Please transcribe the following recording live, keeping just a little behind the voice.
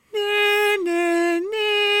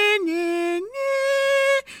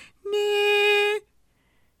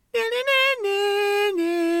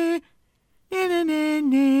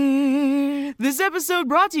episode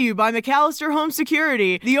brought to you by McAllister Home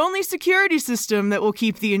Security, the only security system that will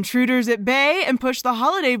keep the intruders at bay and push the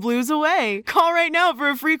holiday blues away. Call right now for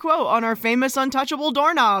a free quote on our famous untouchable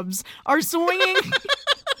doorknobs, our swinging...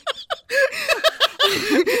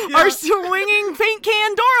 our swinging paint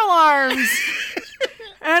can door alarms,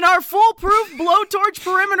 and our foolproof blowtorch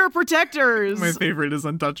perimeter protectors. My favorite is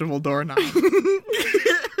untouchable doorknob.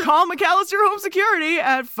 Call McAllister Home Security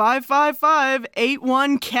at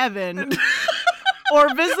 555-81-KEVIN. Or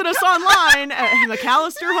visit us online at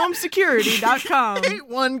McAllisterHomesecurity.com.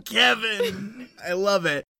 81-KEVIN. I love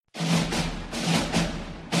it.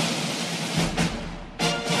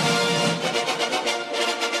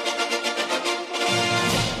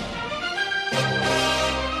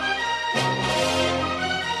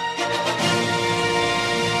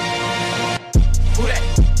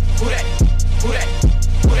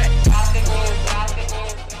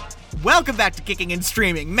 Welcome back to Kicking and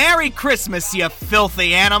Streaming. Merry Christmas, you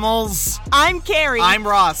filthy animals. I'm Carrie. I'm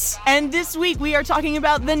Ross. And this week we are talking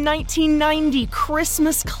about the 1990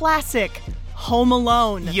 Christmas classic, Home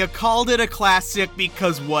Alone. You called it a classic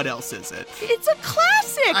because what else is it? It's a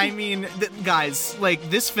classic! I mean, guys, like,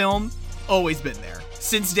 this film, always been there.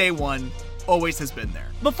 Since day one, always has been there.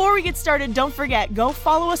 Before we get started, don't forget, go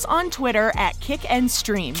follow us on Twitter at Kick and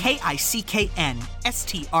Stream.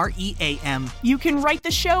 KICKNSTREAM. You can write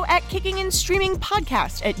the show at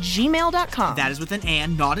kickingandstreamingpodcast@gmail.com. That is with an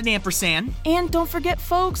and, not an ampersand. And don't forget,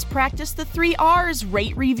 folks, practice the 3 R's: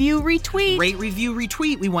 rate, review, retweet. Rate, review,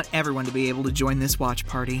 retweet. We want everyone to be able to join this watch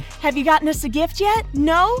party. Have you gotten us a gift yet?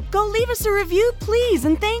 No? Go leave us a review, please,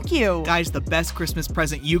 and thank you. Guys, the best Christmas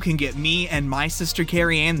present you can get me and my sister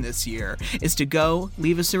Carrie Ann this year is to go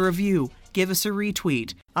leave us a review, give us a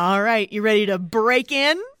retweet. All right, you ready to break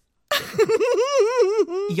in?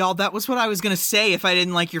 Y'all, that was what I was going to say if I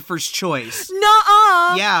didn't like your first choice.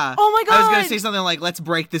 Nuh-uh. Yeah. Oh my God. I was going to say something like, let's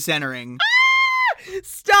break this entering.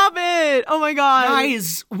 Stop it. Oh my God.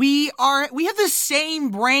 Guys, we have the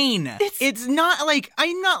same brain. It's not like,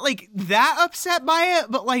 I'm not like that upset by it,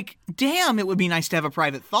 but like, damn, it would be nice to have a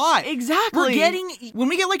private thought. Exactly. When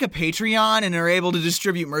we get like a Patreon and are able to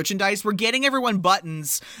distribute merchandise, we're getting everyone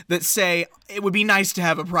buttons that say, it would be nice to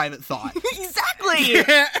have a private thought. Exactly.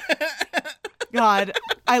 God,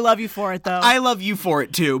 I love you for it though. I love you for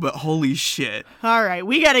it too, but holy shit. All right,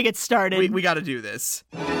 we gotta get started. We gotta do this.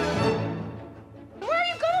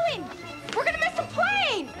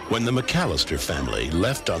 When the McAllister family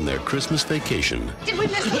left on their Christmas vacation... Did we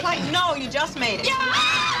miss the flight? No, you just made it.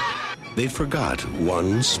 Yeah! They forgot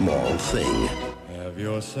one small thing. Have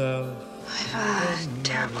yourself I've a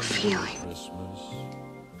terrible feeling.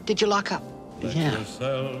 Did you lock up? Yeah.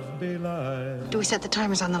 Do we set the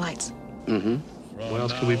timers on the lights? Mm-hmm. What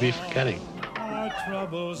else could we be forgetting? Our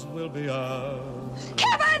troubles will be ours.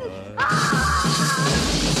 Kevin!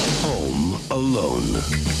 Home Alone.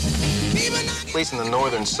 Police in the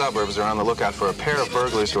northern suburbs are on the lookout for a pair of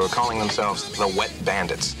burglars who are calling themselves the Wet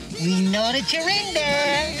Bandits. We know that you're in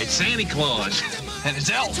there. It's Santa Claus and it's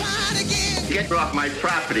Elf. Get off my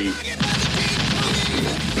property.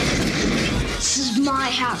 This is my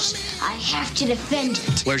house. I have to defend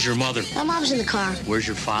it. Where's your mother? My mom's in the car. Where's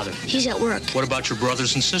your father? He's at work. What about your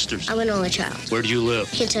brothers and sisters? I'm an only child. Where do you live?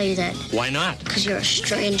 Can't tell you that. Why not? Because you're a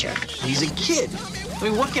stranger. He's a kid. I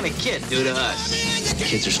mean, what can a kid do to us?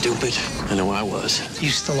 Kids are stupid. I know I was. You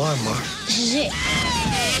still are, Mark. This is it.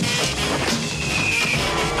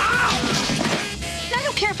 I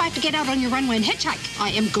don't care if I have to get out on your runway and hitchhike. I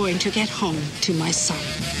am going to get home to my son.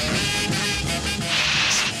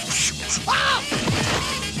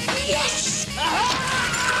 Yes!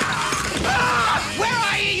 Where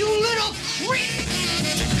are you, you little creep?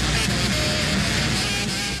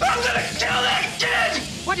 I'm gonna kill that kid!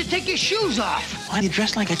 Why'd you take your shoes off? Why are you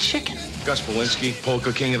dressed like a chicken? Gus Polinski,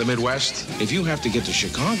 polka king of the Midwest. If you have to get to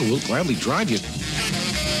Chicago, we'll gladly drive you.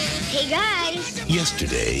 Hey, guys.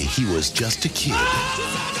 Yesterday, he was just a kid.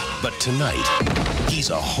 But tonight,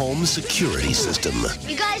 he's a home security system.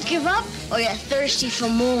 You guys give up, or you're thirsty for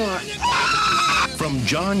more? From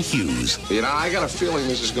John Hughes. You know, I got a feeling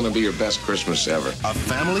this is going to be your best Christmas ever. A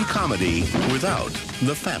family comedy without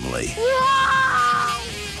the family.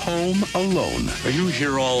 Home Alone. Are you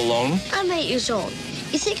here all alone? I'm 8 years old.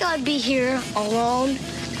 You think I'd be here alone?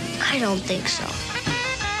 I don't think so.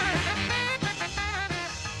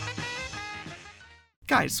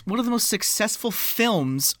 Guys, one of the most successful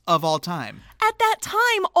films of all time. At that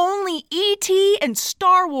time, only E.T. and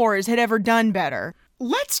Star Wars had ever done better.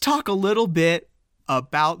 Let's talk a little bit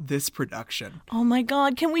about this production. Oh my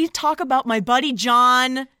God, can we talk about my buddy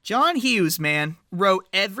John? John Hughes, man, wrote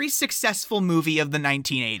every successful movie of the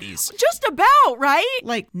 1980s. Just about, right?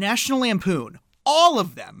 Like National Lampoon, all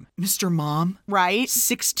of them. Mr. Mom. Right.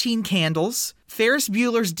 16 Candles. Ferris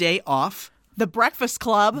Bueller's Day Off. The Breakfast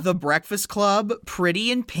Club. The Breakfast Club.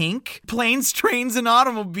 Pretty in Pink. Planes, Trains, and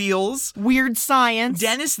Automobiles. Weird Science.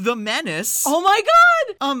 Dennis the Menace. Oh my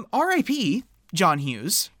God! R.I.P. John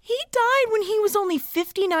Hughes. He died when he was only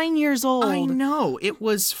 59 years old. I know. It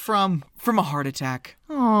was from a heart attack.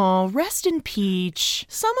 Oh, rest in peach.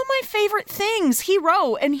 Some of my favorite things he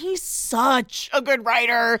wrote, and he's such a good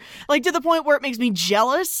writer. Like, to the point where it makes me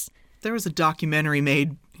jealous. There was a documentary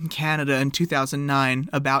made in Canada in 2009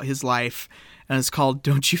 about his life, and it's called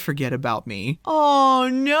Don't You Forget About Me. Oh,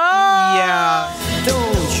 no! Yeah.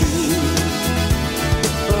 Don't you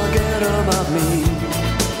forget about me.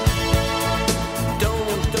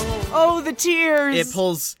 Oh, the tears.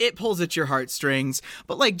 It pulls at your heartstrings.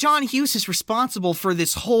 But like, John Hughes is responsible for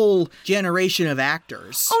this whole generation of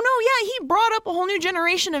actors. Oh no, yeah, he brought up a whole new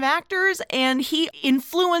generation of actors, and he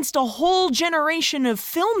influenced a whole generation of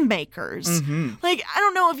filmmakers. Mm-hmm. Like, I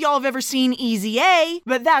don't know if y'all have ever seen Easy A,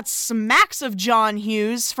 but that's smacks of John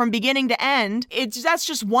Hughes from beginning to end. That's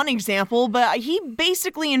just one example, but he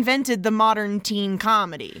basically invented the modern teen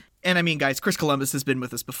comedy. And I mean, guys, Chris Columbus has been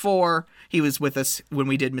with us before. He was with us when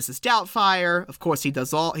we did Mrs. Doubtfire. Of course, he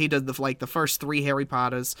does the first 3 Harry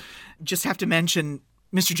Potters. Just have to mention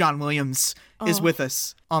Mr. John Williams is with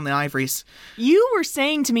us on the Ivories. You were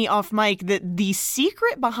saying to me off mic that the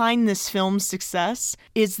secret behind this film's success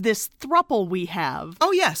is this throuple we have.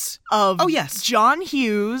 Oh, yes. Yes. John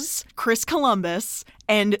Hughes, Chris Columbus,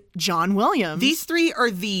 and John Williams. These 3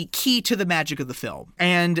 are the key to the magic of the film.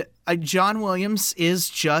 And John Williams is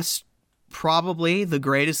just probably the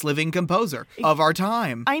greatest living composer of our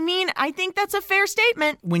time. I mean, I think that's a fair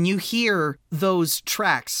statement. When you hear those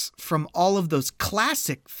tracks from all of those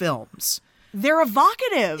classic films, they're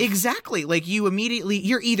evocative. Exactly. Like,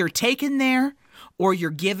 you're either taken there or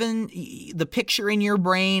you're given the picture in your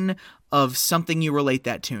brain of something you relate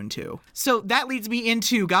that tune to. So that leads me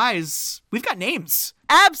into, guys, we've got names.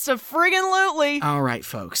 Abso-friggin-lutely. All right,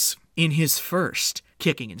 folks. In his first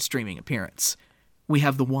kicking and streaming appearance, we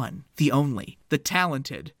have the one, the only, the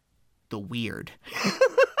talented, the weird,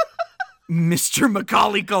 Mr.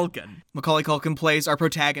 Macaulay Culkin. Macaulay Culkin plays our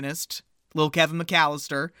protagonist, Lil Kevin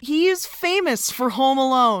McAllister. He is famous for Home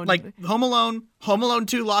Alone. Like, Home Alone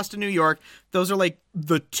 2, Lost in New York. Those are like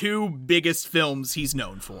the 2 biggest films he's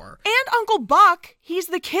known for. And Uncle Buck. He's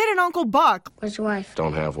the kid in Uncle Buck. Where's your wife?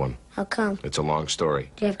 Don't have one. How come? It's a long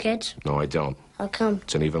story. Do you have kids? No, I don't. How come?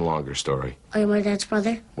 It's an even longer story. Are you my dad's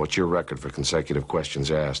brother? What's your record for consecutive questions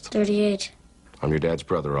asked? 38. I'm your dad's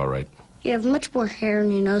brother, all right. You have much more hair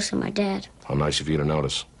on your nose than my dad. How nice of you to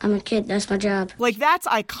notice. I'm a kid. That's my job. Like, that's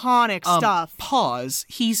iconic stuff. Pause.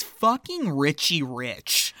 He's fucking Richie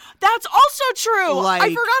Rich. That's also true. Like, I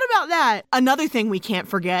forgot about that. Another thing we can't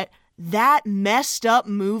forget, that messed up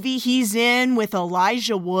movie he's in with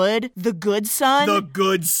Elijah Wood, The Good Son. The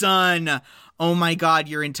Good Son. Oh my God,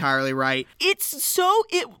 you're entirely right. It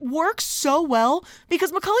works so well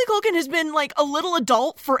because Macaulay Culkin has been like a little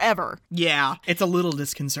adult forever. Yeah, it's a little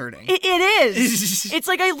disconcerting. It is. It's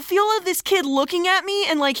like I feel like this kid looking at me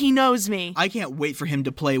and like he knows me. I can't wait for him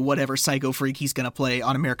to play whatever psycho freak he's gonna play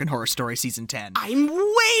on American Horror Story Season 10. I'm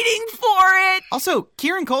waiting for it. Also,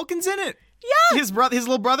 Kieran Culkin's in it. Yeah. His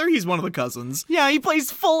little brother, he's one of the cousins. Yeah, he plays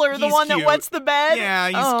Fuller, the one cute. that wets the bed. Yeah,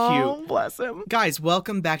 he's cute. Bless him. Guys,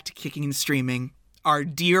 welcome back to Kicking and Streaming. Our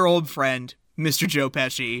dear old friend, Mr. Joe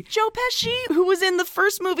Pesci. Joe Pesci, who was in the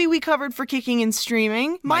first movie we covered for Kicking and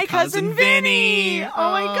Streaming, My Cousin Vinny.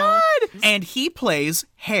 Oh my God. And he plays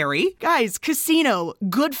Harry. Guys, Casino,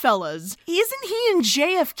 Goodfellas. Isn't he in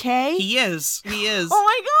JFK? He is. Oh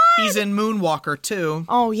my God. He's in Moonwalker, too.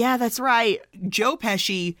 Oh yeah, that's right. Joe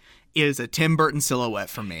Pesci is a Tim Burton silhouette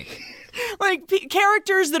for me. Like,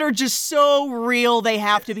 characters that are just so real they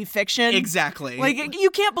have to be fiction. Exactly. Like, you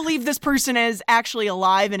can't believe this person is actually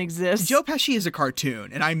alive and exists. Joe Pesci is a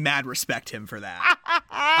cartoon, and I mad respect him for that.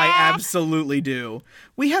 I absolutely do.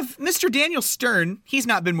 We have Mr. Daniel Stern. He's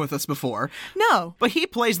not been with us before. No. But he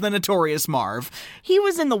plays the notorious Marv. He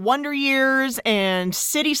was in The Wonder Years and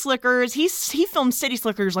City Slickers. He filmed City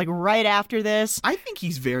Slickers, like, right after this. I think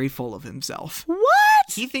he's very full of himself. What?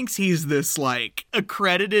 He thinks he's this, like,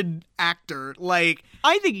 accredited actor. Like,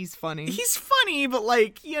 I think he's funny. He's funny, but,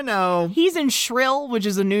 like, you know. He's in Shrill, which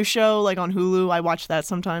is a new show, like, on Hulu. I watch that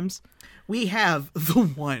sometimes. We have the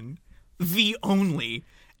one, the only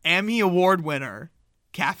Emmy Award winner,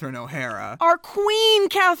 Catherine O'Hara. Our queen,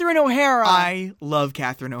 Catherine O'Hara. I love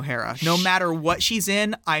Catherine O'Hara. No matter what she's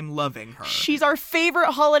in, I'm loving her. She's our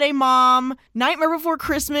favorite holiday mom. Nightmare Before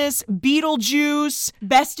Christmas, Beetlejuice,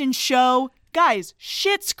 Best in Show. Guys,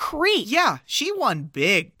 Schitt's Creek. Yeah, she won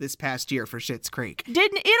big this past year for Schitt's Creek.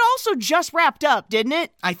 Didn't it also just wrapped up, didn't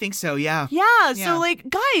it? I think so, yeah. Yeah, so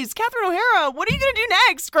guys, Catherine O'Hara, what are you going to do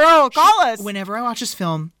next, girl? Call us. Whenever I watch this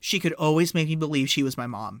film, she could always make me believe she was my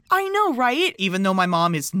mom. I know, right? Even though my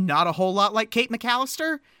mom is not a whole lot like Kate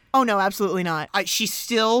McAllister. Oh, no, absolutely not. I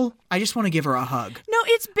just want to give her a hug. No,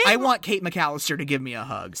 it's big. I want Kate McAllister to give me a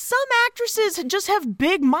hug. Some actresses just have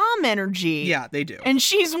big mom energy. Yeah, they do. And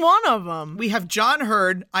she's one of them. We have John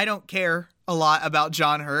Hurd. I don't care a lot about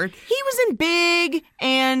John Hurd. He was in Big,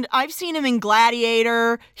 and I've seen him in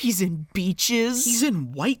Gladiator. He's in Beaches. He's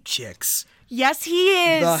in White Chicks. Yes, he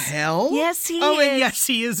is. The hell? Yes, he is. Oh, and yes,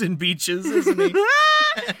 he is in Beaches, isn't he?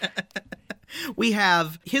 We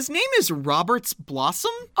have, his name is Roberts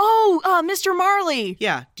Blossom? Oh, Mr. Marley.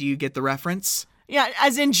 Yeah, do you get the reference? Yeah,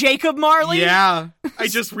 as in Jacob Marley? Yeah.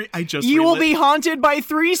 You will be haunted by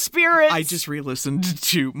 3 spirits. I just re-listened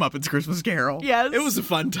to Muppets Christmas Carol. Yes. It was a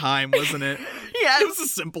fun time, wasn't it? Yes. It was a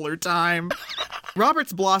simpler time.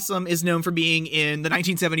 Roberts Blossom is known for being in the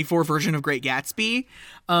 1974 version of Great Gatsby.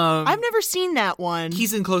 I've never seen that one.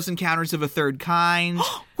 He's in Close Encounters of a Third Kind.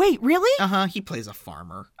 Wait, really? Uh-huh. He plays a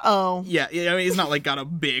farmer. Oh. Yeah, I mean, he's not like got a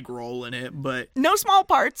big role in it, but... No small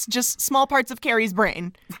parts, just small parts of Carrie's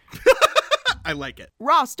brain. I like it.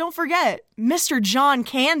 Ross, don't forget, Mr. John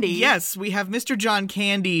Candy. Yes, we have Mr. John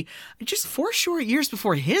Candy just 4 short years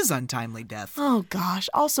before his untimely death. Oh, gosh.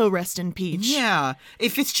 Also rest in peace. Yeah.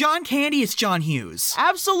 If it's John Candy, it's John Hughes.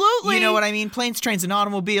 Absolutely. You know what I mean? Planes, Trains, and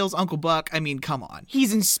Automobiles, Uncle Buck. I mean, come on.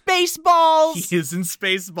 He's in Spaceballs. He is in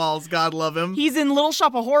Spaceballs. God love him. He's in Little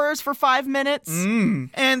Shop of Horrors for 5 minutes.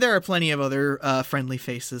 And there are plenty of other friendly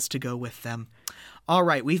faces to go with them. All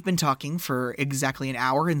right, we've been talking for exactly an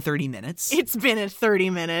hour and 30 minutes. It's been at 30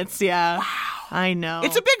 minutes, yeah. Wow. I know.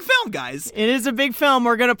 It's a big film, guys. It is a big film.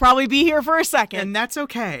 We're going to probably be here for a second. And that's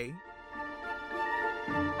okay.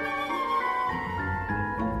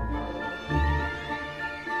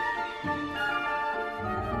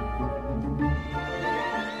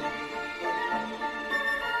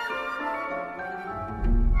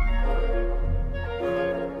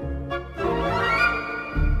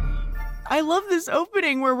 I love this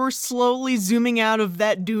opening where we're slowly zooming out of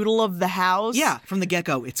that doodle of the house. Yeah, from the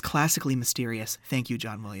get-go, it's classically mysterious. Thank you,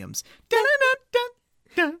 John Williams.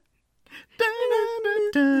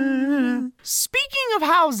 Speaking of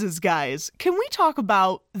houses, guys, can we talk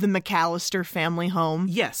about the McAllister family home?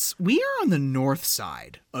 Yes, we are on the north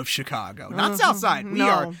side of Chicago, not south side.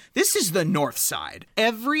 This is the north side.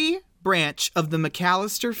 Every branch of the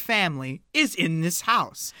McAllister family is in this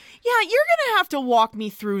house. Yeah, you're going to have to walk me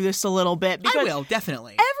through this a little bit. I will,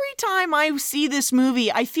 definitely. Every time I see this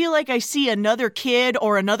movie, I feel like I see another kid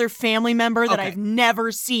or another family member that I've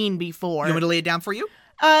never seen before. You want me to lay it down for you?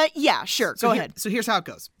 Yeah, sure. Go ahead. So here's how it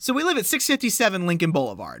goes. So we live at 657 Lincoln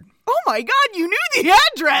Boulevard. Oh my God, you knew the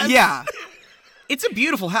address! Yeah. It's a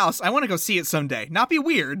beautiful house. I want to go see it someday. Not be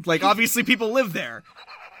weird. Like, obviously people live there.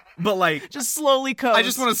 But like, just slowly coast. I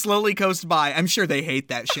just want to slowly coast by. I'm sure they hate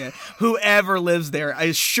that shit. Whoever lives there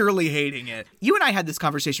is surely hating it. You and I had this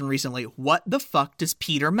conversation recently. What the fuck does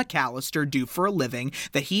Peter McAllister do for a living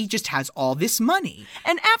that he just has all this money?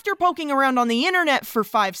 And after poking around on the internet for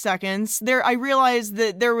 5 seconds, I realized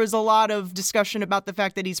that there was a lot of discussion about the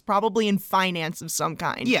fact that he's probably in finance of some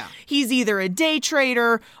kind. Yeah. He's either a day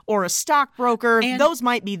trader or a stockbroker. And those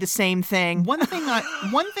might be the same thing. One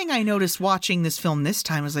thing I noticed watching this film this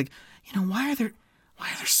time was like, you know, why are there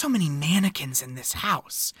so many mannequins in this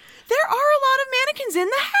house? There are a lot of mannequins in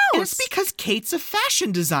the house. And it's because Kate's a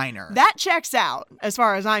fashion designer. That checks out, as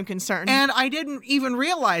far as I'm concerned. And I didn't even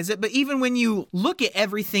realize it, but even when you look at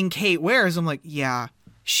everything Kate wears, I'm like, yeah,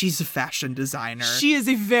 she's a fashion designer. She is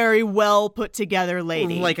a very well put together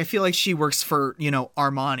lady. Like, I feel like she works for,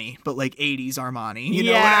 Armani, but like 80s Armani. You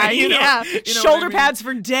know what I mean? Shoulder pads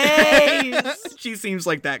for days. She seems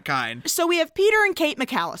like that kind. So we have Peter and Kate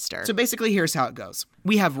McAllister. So basically, here's how it goes.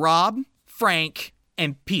 We have Rob, Frank,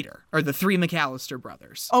 and Peter, or the 3 McAllister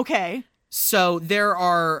brothers. Okay. So there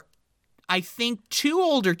are, I think, 2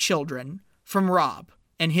 older children from Rob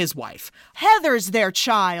and his wife. Heather's their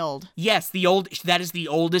child. Yes, that is the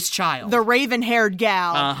oldest child. The raven-haired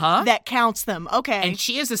gal. Uh-huh. That counts them. Okay. And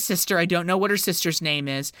she has a sister. I don't know what her sister's name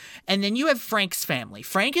is. And then you have Frank's family.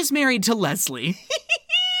 Frank is married to Leslie.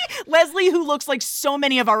 Leslie, who looks like so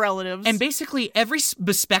many of our relatives. And basically every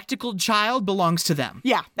bespectacled child belongs to them.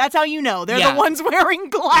 Yeah, that's how you know. They're the ones wearing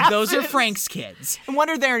glasses. Those are Frank's kids. And what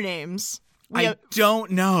are their names? I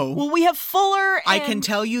don't know. Well, we have Fuller and... I can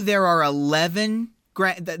tell you there are 11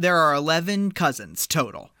 There are 11 cousins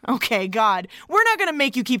total. Okay, God. We're not going to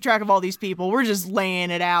make you keep track of all these people. We're just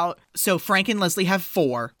laying it out. So Frank and Leslie have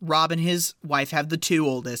 4. Rob and his wife have the 2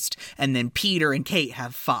 oldest. And then Peter and Kate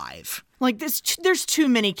have 5. Like, there's too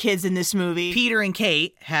many kids in this movie. Peter and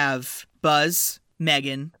Kate have Buzz,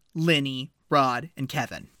 Megan, Lenny, Rod, and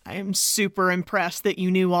Kevin. I am super impressed that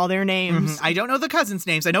you knew all their names. I don't know the cousins'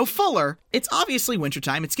 names. I know Fuller. It's obviously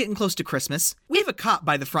wintertime. It's getting close to Christmas. We have a cop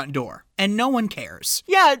by the front door, and no one cares.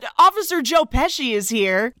 Yeah, Officer Joe Pesci is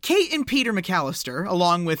here. Kate and Peter McAllister,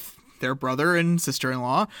 along with their brother and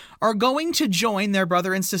sister-in-law, are going to join their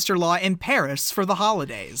brother and sister-in-law in Paris for the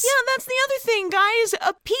holidays. Yeah, that's the other thing, guys.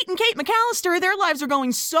 Pete and Kate McAllister, their lives are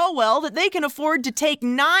going so well that they can afford to take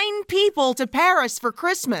 9 people to Paris for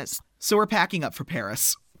Christmas. So we're packing up for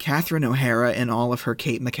Paris. Catherine O'Hara in all of her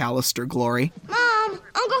Kate McAllister glory. Mom,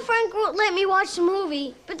 Uncle Frank won't let me watch the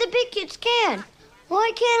movie, but the big kids can.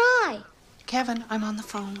 Why can't I? Kevin, I'm on the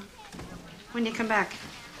phone. When do you come back?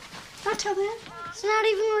 Not till then. It's not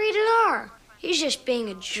even rated R. He's just being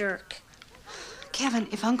a jerk. Kevin,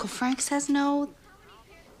 if Uncle Frank says no,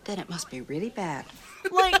 then it must be really bad.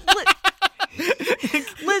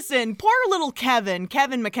 Listen, poor little Kevin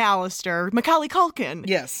McAllister, Macaulay Culkin.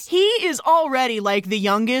 Yes. He is already like the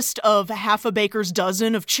youngest of half a baker's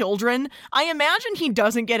dozen of children. I imagine he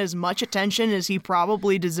doesn't get as much attention as he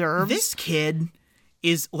probably deserves. This kid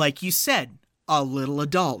is, like you said, a little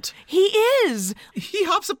adult. He is. He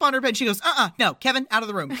hops up on her bed. She goes, no, Kevin, out of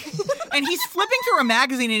the room. And he's flipping through a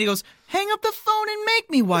magazine and he goes, hang up the phone and make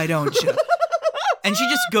me, why don't you? And she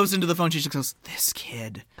just goes into the phone. She just goes, this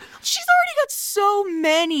kid. She's already got so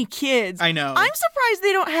many kids. I know. I'm surprised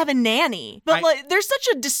they don't have a nanny. But there's such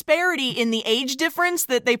a disparity in the age difference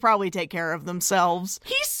that they probably take care of themselves.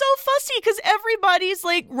 He's so fussy because everybody's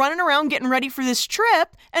like running around getting ready for this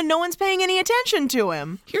trip and no one's paying any attention to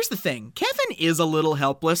him. Here's the thing. Kevin is a little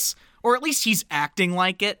helpless, or at least he's acting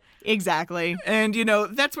like it. Exactly. And,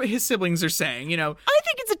 that's what his siblings are saying, I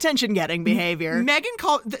think it's attention-getting behavior. Megan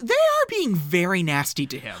they are being very nasty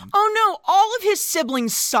to him. Oh, no. All of his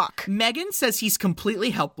siblings suck. Megan says he's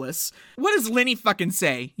completely helpless. What does Lenny fucking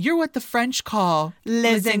say? You're what the French call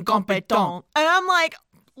les incompetents. And I'm like,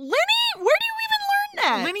 Lenny, where do you even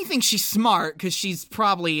learn that? Lenny thinks she's smart because she's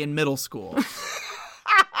probably in middle school.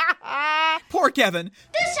 Poor Kevin.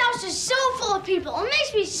 This house is so full of people. It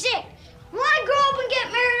makes me sick. When I grow up and get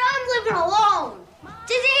married, I'm living alone.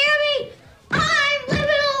 Did you hear me? I'm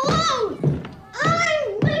living alone.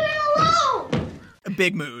 I'm living alone.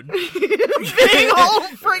 Big mood. Big old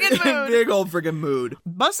friggin' mood. Big old friggin' mood.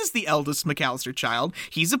 Buzz is the eldest McAllister child.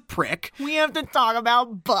 He's a prick. We have to talk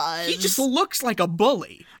about Buzz. He just looks like a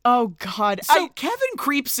bully. Oh, God. So Kevin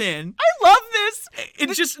creeps in. I love this.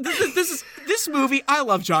 It just, this movie, I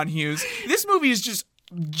love John Hughes. This movie is just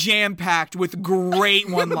jam-packed with great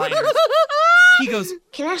one-liners. He goes,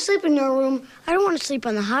 can I sleep in your room? I don't want to sleep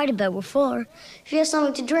on the hide-a-bed with Fuller. If he has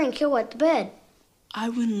something to drink, he'll wet the bed. I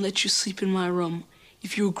wouldn't let you sleep in my room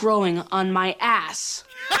if you were growing on my ass.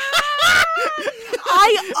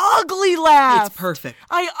 I ugly laugh. It's perfect.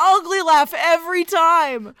 I ugly laugh every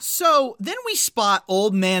time. So then we spot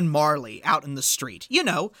old man Marley out in the street.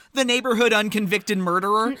 The neighborhood unconvicted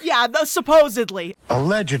murderer. Yeah, supposedly.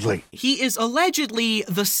 Allegedly. He is allegedly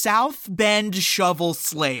the South Bend shovel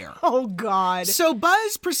slayer. Oh, God. So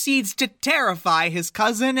Buzz proceeds to terrify his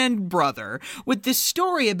cousin and brother with this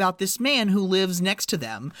story about this man who lives next to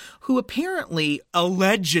them, who apparently,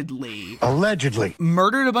 allegedly,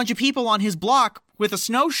 murdered a bunch of people on his block with a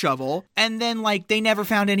snow shovel, and then, they never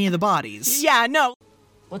found any of the bodies. Yeah, no.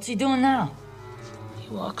 What's he doing now? He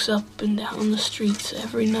walks up and down the streets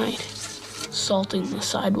every night, salting the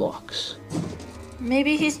sidewalks.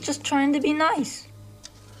 Maybe he's just trying to be nice.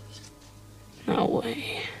 No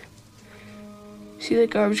way. See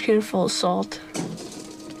that garbage can full of salt?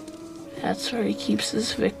 That's where he keeps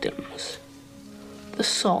his victims. The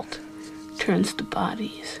salt turns the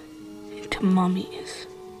bodies into mummies.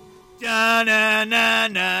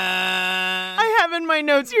 Da-na-na-na. I have in my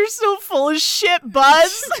notes, you're so full of shit,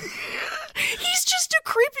 Buzz. He's just a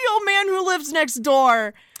creepy old man who lives next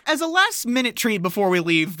door. As a last-minute treat before we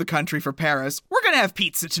leave the country for Paris, we're gonna have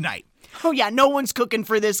pizza tonight. Oh yeah, no one's cooking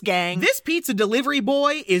for this gang. This pizza delivery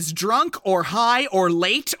boy is drunk or high or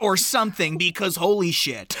late or something because holy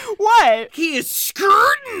shit. What? He is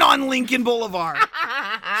skirting on Lincoln Boulevard.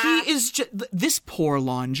 He is just, this poor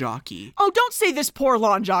lawn jockey. Oh, don't say this poor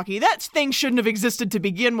lawn jockey. That thing shouldn't have existed to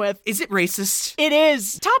begin with. Is it racist? It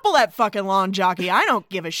is. Topple that fucking lawn jockey. I don't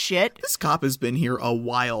give a shit. This cop has been here a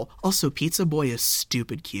while. Also, Pizza Boy is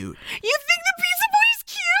stupid cute. You think the Pizza Boy is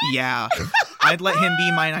cute? Yeah. I'd let him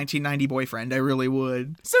be my 1990 boyfriend. I really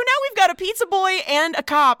would. So now we've got a pizza boy and a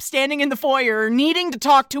cop standing in the foyer needing to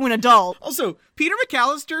talk to an adult. Also, Peter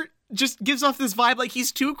McAllister just gives off this vibe like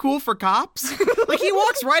he's too cool for cops. Like, he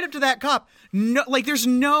walks right up to that cop. No, like, there's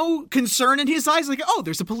no concern in his eyes. Like, oh,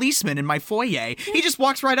 there's a policeman in my foyer. He just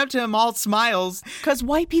walks right up to him, all smiles. Because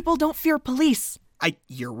white people don't fear police.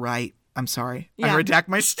 You're right. I'm sorry. Yeah. I redact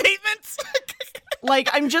my statements. Like,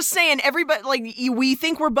 I'm just saying, everybody, like, we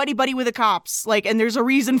think we're buddy-buddy with the cops, like, and there's a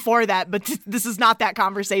reason for that, but this is not that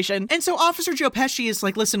conversation. And so Officer Joe Pesci is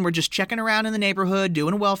like, listen, we're just checking around in the neighborhood,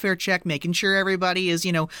 doing a welfare check, making sure everybody is,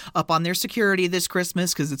 up on their security this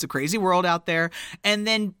Christmas, because it's a crazy world out there. And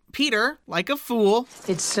then Peter, like a fool.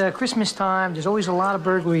 It's Christmas time. There's always a lot of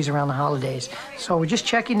burglaries around the holidays. So we're just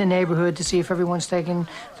checking the neighborhood to see if everyone's taking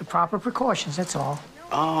the proper precautions, that's all.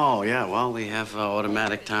 Oh, yeah, well, we have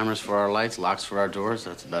automatic timers for our lights, locks for our doors.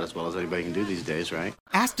 That's about as well as anybody can do these days, right?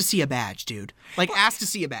 Ask to see a badge, dude. Like, ask to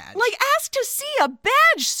see a badge. Like, ask to see a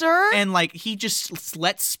badge, sir. And, like, he just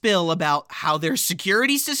lets spill about how their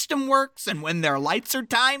security system works and when their lights are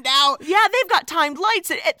timed out. Yeah, they've got timed lights.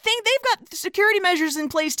 They've got security measures in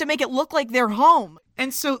place to make it look like they're home.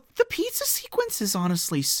 And so the pizza sequence is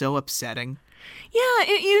honestly so upsetting. Yeah,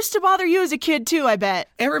 it used to bother you as a kid, too, I bet.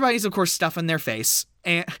 Everybody's, of course, stuffing their face.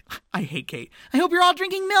 And I hate Kate. I hope you're all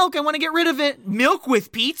drinking milk. I want to get rid of it. Milk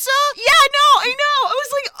with pizza? Yeah, no, I know. I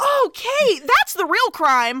was like, oh, Kate, that's the real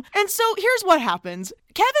crime. And so here's what happens.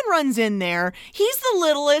 Kevin runs in there. He's the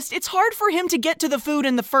littlest. It's hard for him to get to the food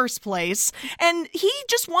in the first place. And he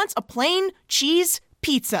just wants a plain cheese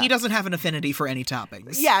pizza. He doesn't have an affinity for any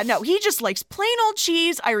toppings. Yeah, no, he just likes plain old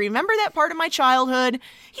cheese. I remember that part of my childhood.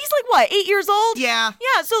 He's like, what, 8 years old? Yeah.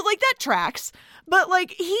 Yeah, so like that tracks. But,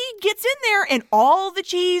 like, he gets in there and all the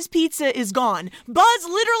cheese pizza is gone. Buzz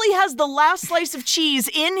literally has the last slice of cheese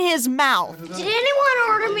in his mouth. Did anyone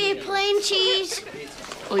order me a plain cheese?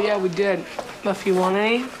 Well, yeah, we did. But if you want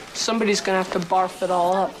any, somebody's gonna have to barf it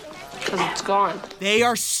all up. Because it's gone. They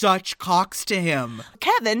are such cocks to him.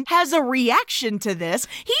 Kevin has a reaction to this.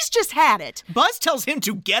 He's just had it. Buzz tells him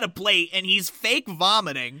to get a plate, and he's fake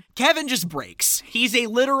vomiting. Kevin just breaks. He's a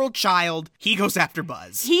literal child. He goes after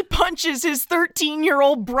Buzz. He punches his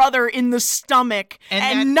 13-year-old brother in the stomach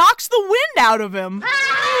and knocks the wind out of him.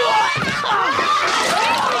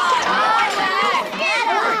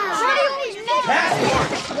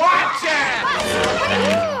 Watch it!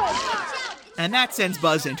 And that sends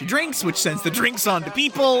Buzz into drinks, which sends the drinks on to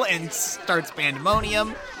people and starts pandemonium.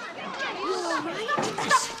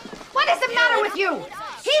 What is the matter with you?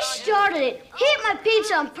 He started it. He ate my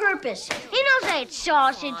pizza on purpose. He knows I ate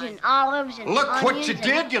sausage and olives and Look what onions you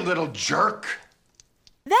did, you little jerk.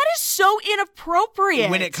 That is so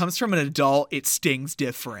inappropriate. When it comes from an adult, it stings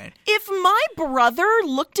different. If my brother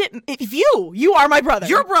looked at... If you are my brother.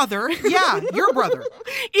 Your brother. Yeah, your brother.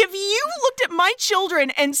 If you looked at my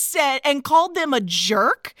children and said and called them a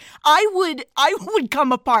jerk, I would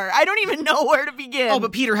come apart. I don't even know where to begin. Oh,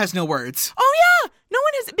 but Peter has no words. Oh, yeah. No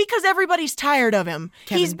one has, because everybody's tired of him.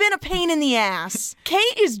 Kevin. He's been a pain in the ass.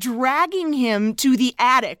 Kate is dragging him to the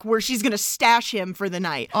attic where she's going to stash him for the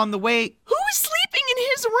night. On the way... Who is sleeping in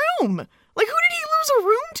his room? Like, who did he lose a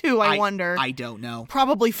room to, I wonder? I don't know.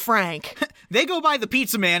 Probably Frank. They go by the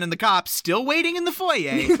pizza man and the cops still waiting in the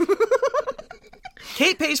foyer.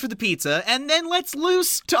 Kate pays for the pizza and then lets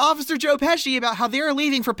loose to Officer Joe Pesci about how they're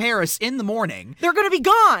leaving for Paris in the morning. They're going to be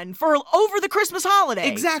gone for over the Christmas holiday.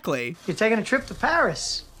 Exactly. You're taking a trip to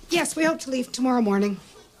Paris? Yes, we hope to leave tomorrow morning.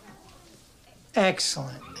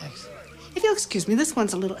 Excellent. If you'll excuse me, this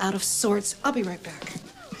one's a little out of sorts. I'll be right back.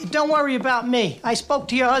 Don't worry about me. I spoke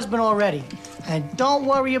to your husband already. And don't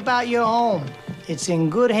worry about your home. It's in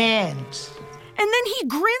good hands. And then he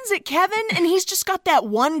grins at Kevin, and he's just got that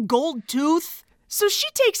one gold tooth. So she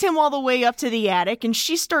takes him all the way up to the attic, and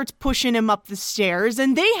she starts pushing him up the stairs,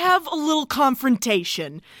 and they have a little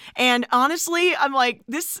confrontation. And honestly, I'm like,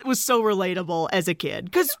 this was so relatable as a kid,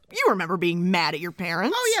 because you remember being mad at your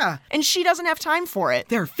parents. Oh, yeah. And she doesn't have time for it.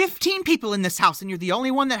 There are 15 people in this house, and you're the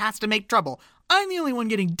only one that has to make trouble. I'm the only one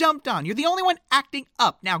getting dumped on. You're the only one acting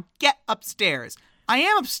up. Now get upstairs. I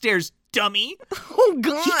am upstairs, dummy. Oh,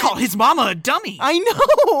 God. He called his mama a dummy. I know.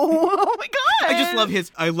 Oh, my God.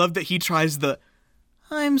 I love that he tries the...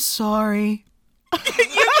 I'm sorry. you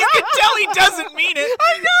can tell he doesn't mean it.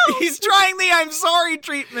 I know. He's trying the I'm sorry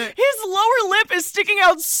treatment. His lower lip is sticking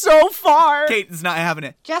out so far. Kate is not having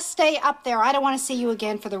it. Just stay up there. I don't want to see you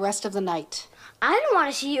again for the rest of the night. I didn't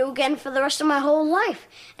want to see you again for the rest of my whole life.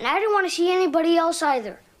 And I didn't want to see anybody else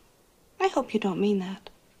either. I hope you don't mean that.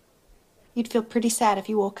 You'd feel pretty sad if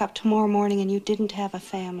you woke up tomorrow morning and you didn't have a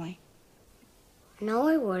family. No,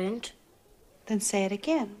 I wouldn't. Then say it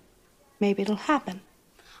again. maybe it'll happen.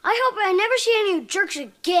 I hope I never see any of you jerks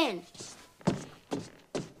again.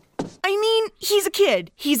 I mean, he's a kid.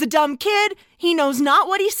 He's a dumb kid. He knows not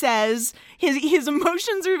what he says. His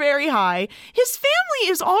emotions are very high. His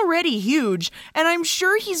family is already huge, and I'm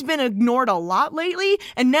sure he's been ignored a lot lately,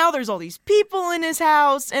 and now there's all these people in his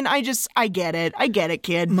house, and I get it. I get it,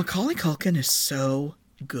 kid. Macaulay Culkin is so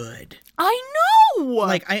good. I know!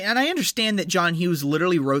 Like, I understand that John Hughes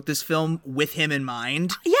literally wrote this film with him in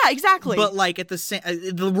mind. Yeah, exactly. But, like, at the same...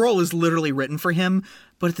 the role is literally written for him,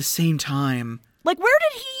 but at the same time... Like, where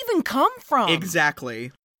did he even come from?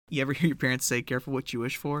 Exactly. You ever hear your parents say, careful what you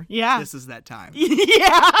wish for? Yeah. This is that time.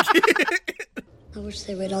 Yeah. I wish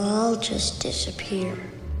they would all just disappear.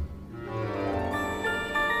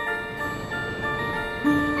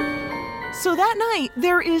 So that night,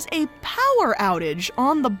 there is a power outage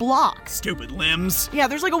on the block. Stupid limbs. Yeah,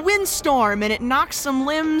 there's like a windstorm, and it knocks some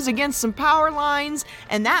limbs against some power lines,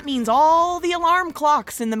 and that means all the alarm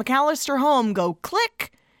clocks in the McAllister home go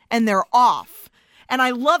click, and they're off. And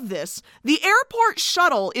I love this. The airport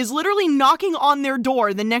shuttle is literally knocking on their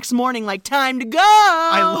door the next morning like, time to go.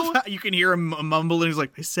 I love how you can hear him mumble, and he's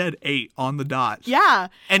like, I said 8 on the dot. Yeah.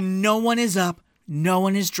 And no one is up. No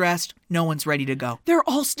one is dressed. No one's ready to go. They're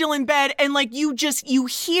all still in bed, and like you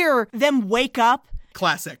hear them wake up.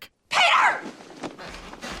 Classic. Peter!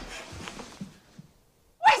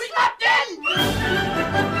 We slept in!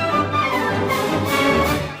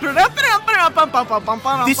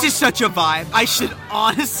 This is such a vibe. I should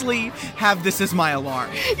honestly have this as my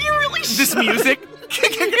alarm. You really should. This music.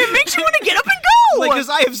 It makes you want to get up and go. Like, because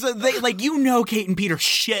I have, Kate and Peter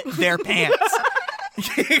shit their pants. The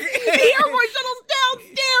airport shuttle's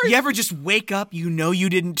downstairs. You ever just wake up, you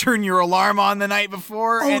didn't turn your alarm on the night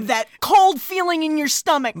before? Oh, and that cold feeling in your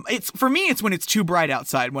stomach. For me, it's when it's too bright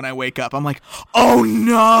outside when I wake up. I'm like, oh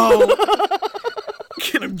no.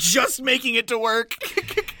 And I'm just making it to work.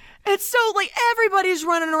 It's so, like, everybody's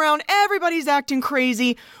running around, everybody's acting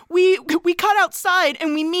crazy. We cut outside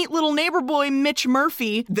and we meet little neighbor boy Mitch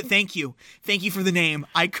Murphy. Thank you. Thank you for the name.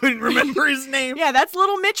 I couldn't remember his name. Yeah, that's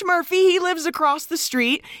little Mitch Murphy. He lives across the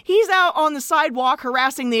street. He's out on the sidewalk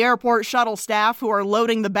harassing the airport shuttle staff who are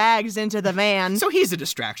loading the bags into the van. So he's a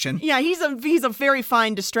distraction. Yeah, he's a very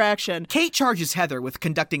fine distraction. Kate charges Heather with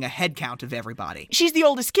conducting a head count of everybody. She's the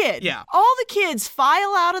oldest kid. Yeah. All the kids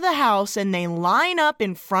file out of the house and they line up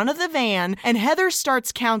in front of the van, and Heather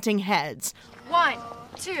starts counting heads. 1,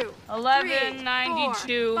 2, 11, 3,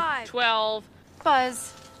 92, 4, 5. 12.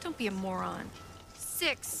 Buzz, don't be a moron.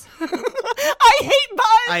 6. I hate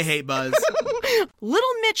Buzz! I hate Buzz. Little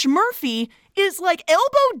Mitch Murphy is like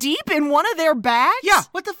elbow deep in one of their bags. Yeah,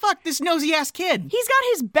 what the fuck, this nosy-ass kid? He's got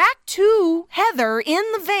his back to Heather in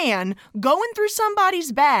the van, going through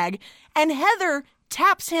somebody's bag, and Heather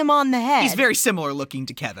taps him on the head. He's very similar looking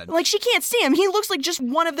to Kevin. Like, she can't see him. He looks like just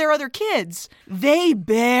one of their other kids. They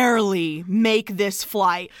barely make this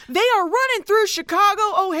flight. They are running through Chicago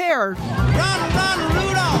O'Hare. Run, run,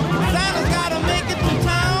 Rudolph! Santa's gotta make it to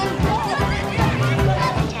town.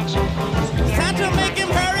 Santa, make him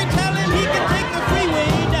hurry, tell him he can take the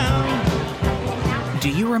freeway down. Do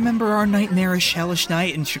you remember our nightmarish, hellish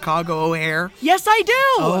night in Chicago O'Hare? Yes, I do!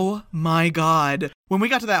 Oh my god. When we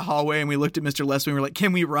got to that hallway and we looked at Mr. Leslie, we were like,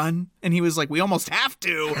 can we run? And he was like, we almost have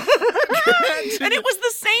to. And it was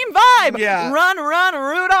the same vibe. Yeah. Run, run,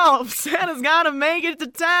 Rudolph. Santa's gotta make it to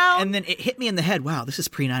town. And then it hit me in the head, wow, this is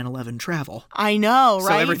pre-9/11 travel. I know,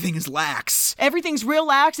 right? So everything is lax. Everything's real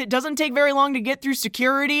lax. It doesn't take very long to get through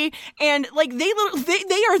security. And, like, they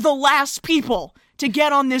are the last people to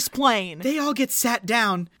get on this plane. They all get sat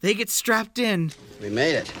down. They get strapped in. We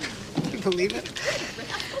made it. Can you believe it?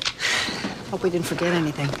 Hope we didn't forget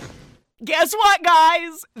anything. Guess what,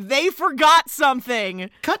 guys? They forgot something.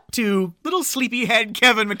 Cut to little sleepyhead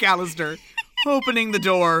Kevin McAllister opening the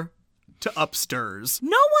door to upstairs. No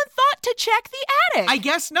one thought to check the attic. I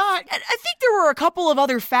guess not. I think there were a couple of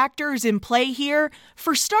other factors in play here.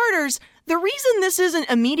 For starters, the reason this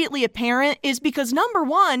isn't immediately apparent is because, number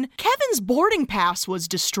one, Kevin's boarding pass was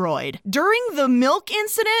destroyed. During the milk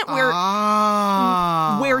incident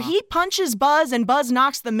where he punches Buzz and Buzz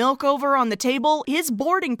knocks the milk over on the table, his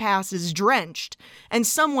boarding pass is drenched. And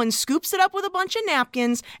someone scoops it up with a bunch of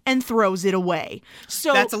napkins and throws it away.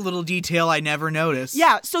 So that's a little detail I never noticed.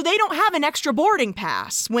 Yeah, so they don't have an extra boarding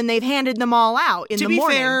pass when they've handed them all out in the morning. To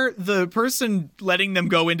be fair, the person letting them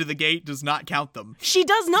go into the gate does not count them. She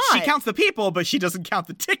does not. She counts the people, but she doesn't count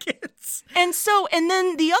the tickets. And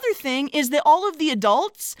then the other thing is that all of the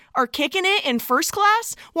adults are kicking it in first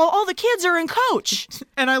class while all the kids are in coach.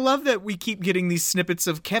 And I love that we keep getting these snippets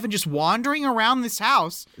of Kevin just wandering around this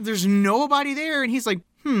house. There's nobody there, and he's like,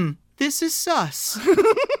 this is sus.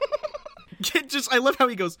 I love how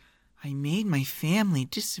he goes, I made my family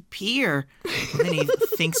disappear. And then he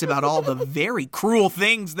thinks about all the very cruel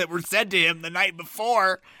things that were said to him the night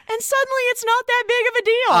before. And suddenly it's not that big of a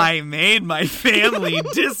deal. I made my family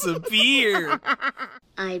disappear.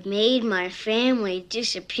 I made my family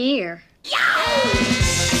disappear.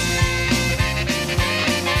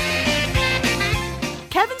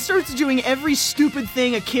 Kevin starts doing every stupid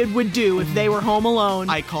thing a kid would do if they were home alone.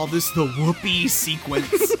 I call this the whoopee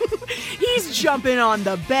sequence. He's jumping on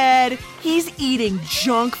the bed. He's eating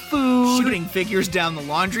junk food. Shooting figures down the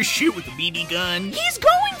laundry chute with a BB gun. He's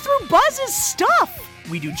going through Buzz's stuff.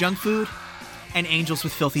 We do junk food and angels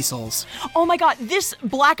with filthy souls. Oh my god, this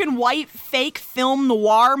black and white fake film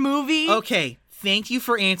noir movie. Okay, thank you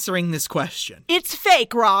for answering this question. It's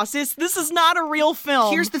fake, Ross. This is not a real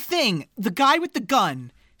film. Here's the thing. The guy with the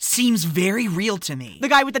gun seems very real to me. The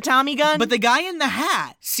guy with the Tommy gun? But the guy in the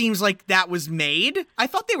hat seems like that was made. I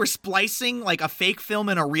thought they were splicing like a fake film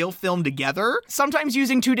and a real film together. Sometimes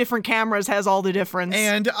using two different cameras has all the difference.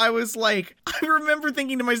 And I was like, I remember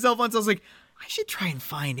thinking to myself once, I was like, I should try and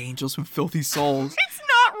find angels with filthy souls. It's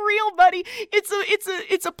not real, buddy.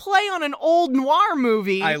 It's a play on an old noir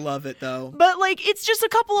movie. I love it though. But like, it's just a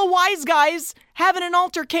couple of wise guys having an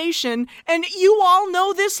altercation, and you all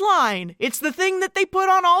know this line. It's the thing that they put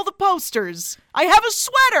on all the posters. I have a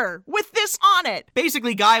sweater with this on it.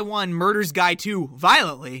 Basically, guy 1 murders guy 2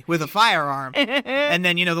 violently with a firearm. And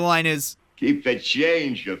then, the line is, keep the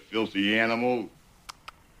change, you filthy animal.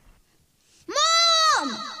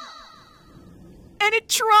 Mom! And it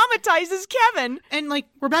traumatizes Kevin. And like,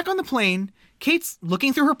 we're back on the plane. Kate's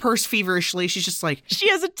looking through her purse feverishly. She's just like... She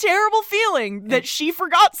has a terrible feeling that she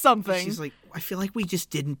forgot something. She's like, I feel like we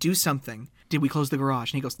just didn't do something. Did we close the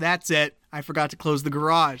garage? And he goes, that's it. I forgot to close the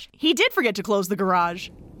garage. He did forget to close the garage.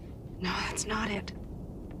 No, that's not it.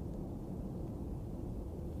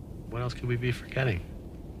 What else could we be forgetting?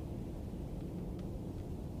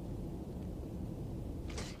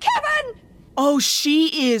 Kevin! Oh,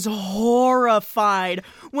 she is horrified.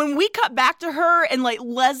 When we cut back to her and like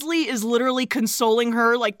Leslie is literally consoling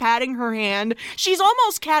her, like patting her hand, she's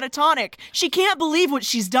almost catatonic. She can't believe what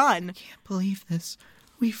she's done. Can't believe this.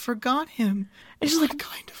 We forgot him. And she's like, what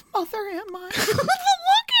kind of mother am I? The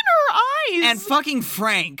look in her eyes. And fucking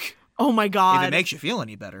Frank. Oh my god. If it makes you feel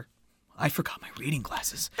any better, I forgot my reading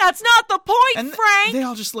glasses. That's not the point, and Frank. They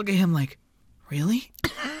all just look at him like, really?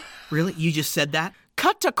 Really? You just said that?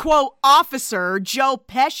 Cut to quote Officer Joe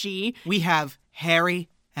Pesci. We have Harry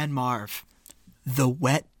and Marv, the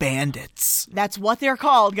Wet Bandits. That's what they're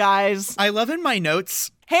called, guys. I love in my notes,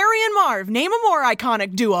 Harry and Marv, name a more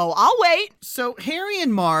iconic duo. I'll wait. So Harry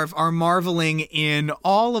and Marv are marveling in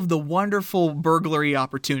all of the wonderful burglary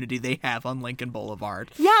opportunity they have on Lincoln Boulevard.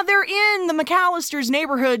 Yeah, they're in the McAllister's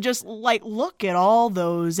neighborhood, just like, look at all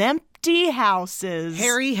those empty houses.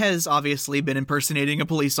 Harry has obviously been impersonating a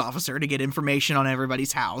police officer to get information on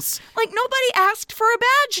everybody's house. Like, nobody asked for a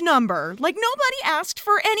badge number. Like, nobody asked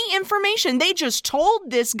for any information. They just told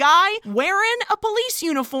this guy wearing a police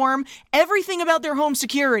uniform everything about their home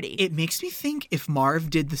security. It makes me think if Marv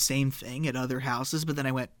did the same thing at other houses, but then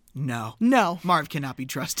I went, no. Marv cannot be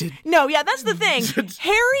trusted. No, yeah, that's the thing.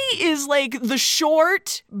 Harry is like the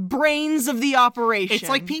short brains of the operation. It's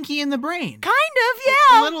like Pinky in the Brain. Kind of,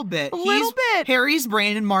 yeah. A little bit. A little bit. Harry's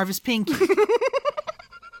brain and Marv is Pinky.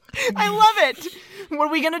 I love it. What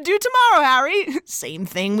are we going to do tomorrow, Harry? Same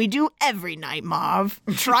thing we do every night, Marv.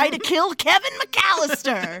 Try to kill Kevin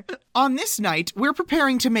McAllister. On this night, we're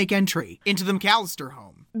preparing to make entry into the McAllister home.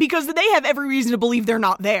 Because they have every reason to believe they're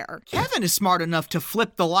not there. Kevin is smart enough to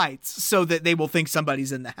flip the lights so that they will think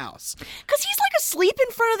somebody's in the house. Because he's like asleep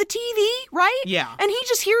in front of the TV, right? Yeah. And he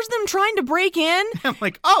just hears them trying to break in. I'm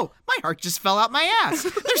like, oh, my heart just fell out my ass.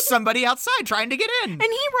 There's somebody outside trying to get in. And he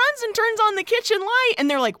runs and turns on the kitchen light, and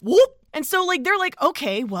they're like, whoop. And so, like, they're like,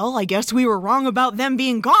 okay, well, I guess we were wrong about them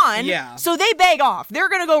being gone. Yeah. So they beg off. They're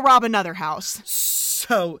going to go rob another house.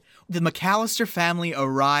 So the McAllister family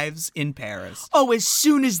arrives in Paris. Oh, as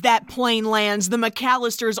soon as that plane lands, the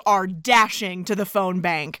McAllisters are dashing to the phone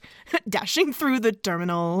bank. Dashing through the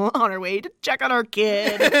terminal on our way to check on our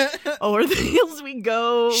kid. Over the hills we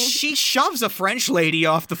go. She shoves a French lady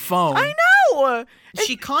off the phone. I know!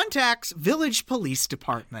 She contacts Village Police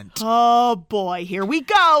Department. Oh boy, here we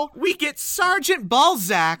go. We get Sergeant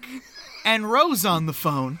Balzac and Rose on the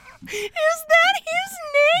phone. Is that his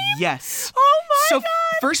name? Yes. Oh my so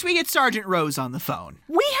God. First we get Sergeant Rose on the phone.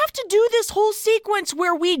 We have to do this whole sequence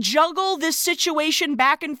where we juggle this situation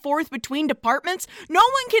back and forth between departments. No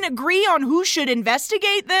one can agree on who should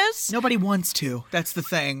investigate this. Nobody wants to. That's the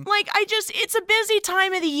thing. It's a busy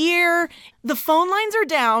time of the year. The phone lines are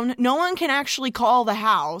down. No one can actually call the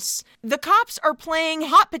house. The cops are playing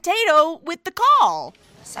hot potato with the call.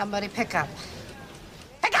 Somebody pick up.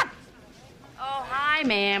 Oh, hi,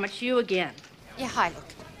 ma'am. It's you again. Yeah, hi, look.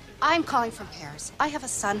 I'm calling from Paris. I have a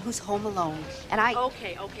son who's home alone, and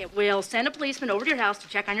Okay. We'll send a policeman over to your house to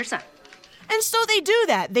check on your son. And so they do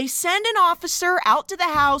that. They send an officer out to the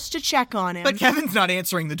house to check on him. But Kevin's not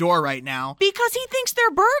answering the door right now. Because he thinks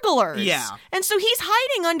they're burglars. Yeah. And so he's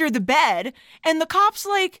hiding under the bed, and the cop's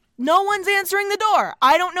like, no one's answering the door.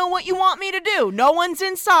 I don't know what you want me to do. No one's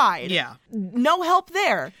inside. Yeah. No help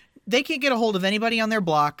there. They can't get a hold of anybody on their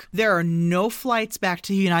block. There are no flights back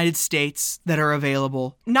to the United States that are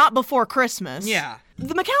available. Not before Christmas. Yeah.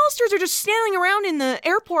 The McAllisters are just standing around in the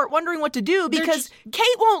airport wondering what to do because Kate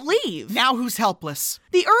won't leave. Now who's helpless?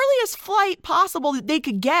 The earliest flight possible that they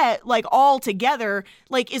could get, all together,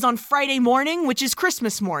 is on Friday morning, which is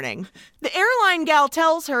Christmas morning. The airline gal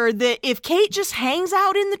tells her that if Kate just hangs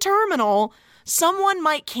out in the terminal, someone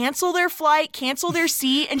might cancel their flight, cancel their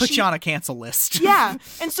seat, and Put you on a cancel list. Yeah,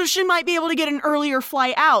 and so she might be able to get an earlier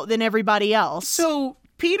flight out than everybody else. So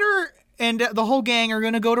Peter and the whole gang are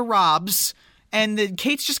going to go to Rob's, and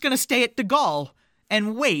Kate's just going to stay at De Gaulle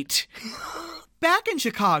and wait. Back in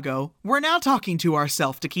Chicago, we're now talking to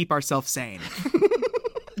ourselves to keep ourselves sane.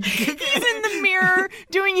 He's in the mirror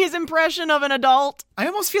doing his impression of an adult. I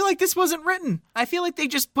almost feel like this wasn't written. I feel like they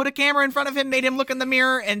just put a camera in front of him, made him look in the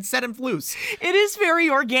mirror, and set him loose. It is very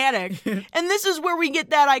organic. And this is where we get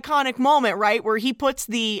that iconic moment, right? Where he puts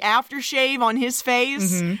the aftershave on his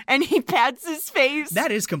face, and he pats his face.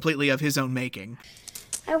 That is completely of his own making.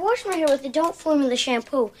 I wash my hair with the Don't Formula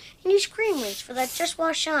shampoo and use cream rinse for that Just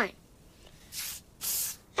Wash shine.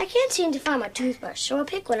 I can't seem to find my toothbrush, so I'll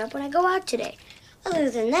pick one up when I go out today.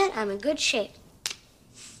 Other than that, I'm in good shape.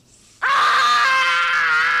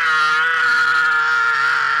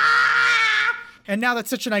 And now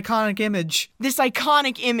that's such an iconic image. This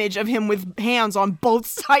iconic image of him with hands on both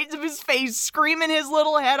sides of his face, screaming his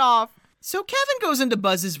little head off. So Kevin goes into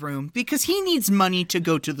Buzz's room because he needs money to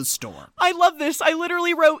go to the store. I love this. I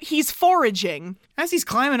literally wrote, he's foraging. As he's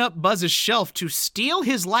climbing up Buzz's shelf to steal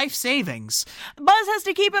his life savings. Buzz has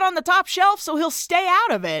to keep it on the top shelf so he'll stay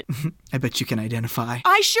out of it. I bet you can identify.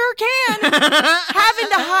 I sure can. Having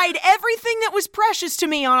to hide everything that was precious to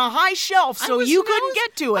me on a high shelf so you couldn't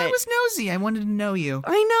get to it. I was nosy. I wanted to know you.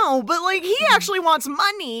 I know, but he actually wants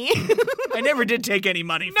money. I never did take any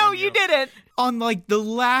money from No, you didn't. On the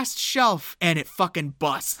last shelf, and it fucking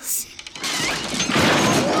busts.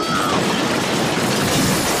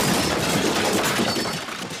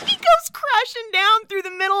 Crashing down through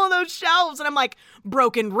the middle of those shelves, and I'm like,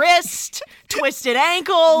 broken wrist, twisted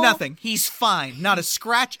ankle. Nothing. He's fine. Not a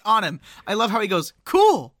scratch on him. I love how he goes,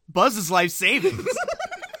 cool, Buzz's life savings.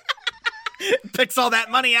 Picks all that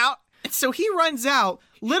money out. So he runs out.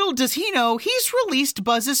 Little does he know, he's released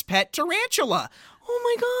Buzz's pet tarantula. Oh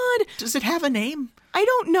my God. Does it have a name? I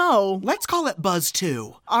don't know. Let's call it Buzz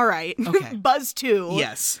 2. All right. Okay. Buzz 2.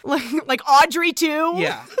 Yes. Like Audrey 2?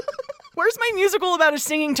 Yeah. Where's my musical about a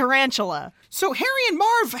singing tarantula? So Harry and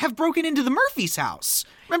Marv have broken into the Murphys' house.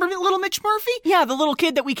 Remember little Mitch Murphy? Yeah, the little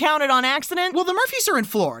kid that we counted on accident. Well, the Murphys are in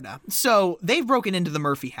Florida, so they've broken into the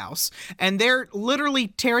Murphy house, and they're literally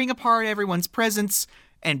tearing apart everyone's presents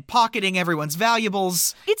and pocketing everyone's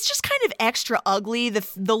valuables. It's just kind of extra ugly, the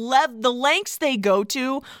lengths they go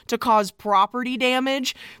to cause property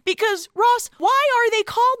damage. Because, Ross, why are they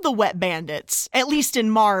called the Wet Bandits? At least in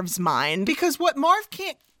Marv's mind. Because what Marv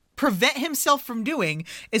can't prevent himself from doing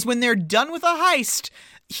is when they're done with a heist,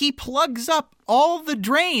 he plugs up all the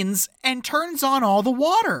drains and turns on all the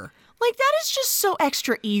water. That is just so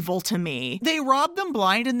extra evil to me. They rob them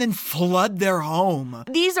blind and then flood their home.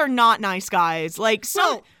 These are not nice guys.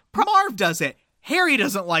 Marv does it. Harry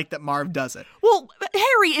doesn't like that Marv does it. Well,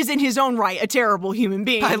 Harry is in his own right a terrible human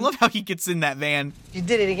being. I love how he gets in that van. You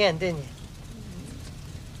did it again, didn't you?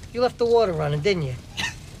 You left the water running, didn't you?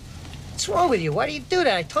 What's wrong with you? Why do you do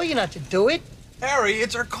that? I told you not to do it. Harry,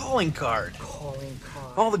 it's our calling card. Calling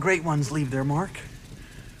card. All the great ones leave their mark.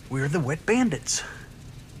 We're the Wet Bandits.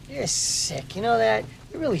 You're sick. You know that?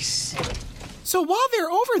 You're really sick. So while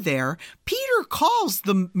they're over there, Peter calls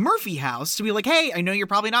the Murphy house to be like, hey, I know you're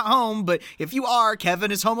probably not home, but if you are,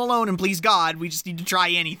 Kevin is home alone, and please God, we just need to try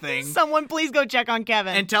anything. Someone please go check on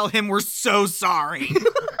Kevin. And tell him we're so sorry.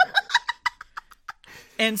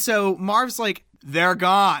 And so Marv's like, they're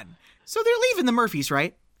gone. So they're leaving the Murphys,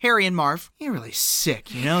 right? Harry and Marv, you're really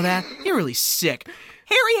sick, you know that? You're really sick.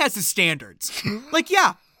 Harry has his standards. Like,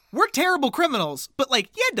 yeah, we're terrible criminals, but, like,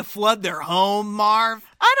 you had to flood their home, Marv.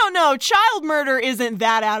 I don't know. Child murder isn't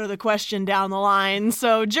that out of the question down the line,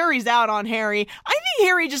 so jury's out on Harry. I think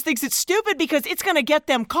Harry just thinks it's stupid because it's going to get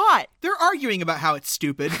them caught. They're arguing about how it's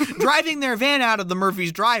stupid, driving their van out of the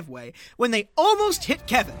Murphys' driveway when they almost hit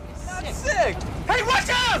Kevin. That's sick. Hey, watch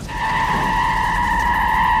out!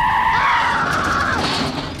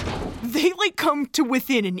 They, like, come to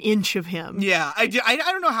within an inch of him. Yeah, I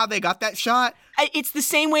don't know how they got that shot. It's the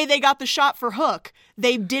same way they got the shot for Hook.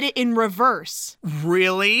 They did it in reverse.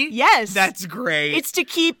 Really? Yes. That's great. It's to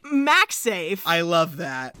keep Max safe. I love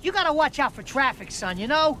that. You gotta watch out for traffic, son, you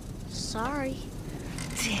know? Sorry.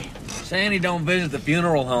 Sandy don't visit the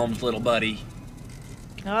funeral homes, little buddy.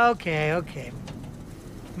 Okay.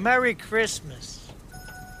 Merry Christmas.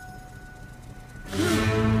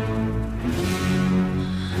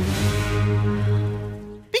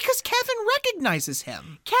 Because Kevin recognizes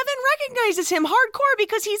him. Kevin recognizes him hardcore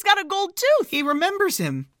because he's got a gold tooth. He remembers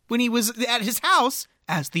him when he was at his house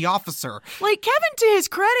as the officer. Like, Kevin, to his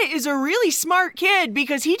credit, is a really smart kid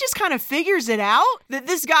because he just kind of figures it out that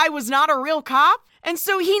this guy was not a real cop. And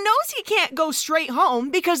so he knows he can't go straight home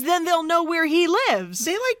because then they'll know where he lives.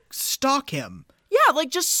 They, like, stalk him. Yeah, like,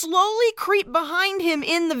 just slowly creep behind him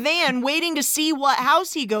in the van, waiting to see what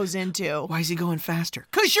house he goes into. Why is he going faster?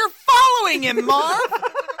 'Cause you're following him, Marv!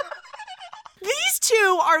 These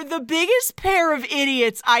two are the biggest pair of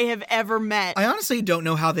idiots I have ever met. I honestly don't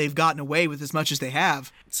know how they've gotten away with as much as they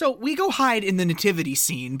have. So we go hide in the nativity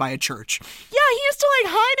scene by a church. Yeah, he has to,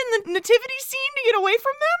 like, hide in the nativity scene to get away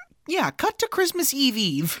from them? Yeah, cut to Christmas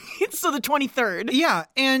Eve. So the 23rd. Yeah,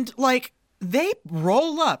 and, like, they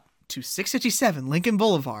roll up to 657 Lincoln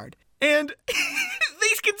Boulevard, and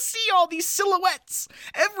they can see all these silhouettes.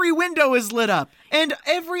 Every window is lit up, and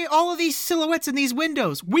all of these silhouettes in these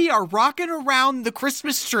windows. We are rocking around the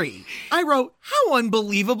Christmas tree. I wrote, how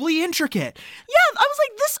unbelievably intricate. Yeah, I was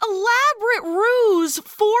like, this elaborate ruse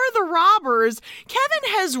for the robbers.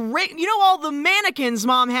 Kevin has rigged, you know, all the mannequins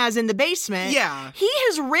Mom has in the basement. Yeah. He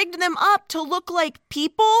has rigged them up to look like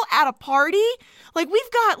people at a party. Like,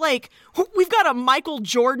 we've got a Michael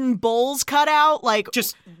Jordan Bulls cutout, like,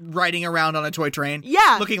 just riding around on a toy train.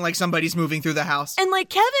 Yeah. Looking like somebody's moving through the house. And, like,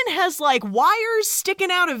 Kevin has, like, wires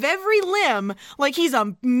sticking out of every limb, like he's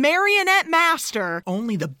a marionette master.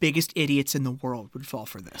 Only the biggest idiots in the world would fall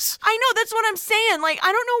for this. I know, that's what I'm saying. Like,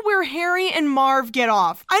 I don't know where Harry and Marv get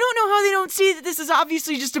off. I don't know how they don't see that this is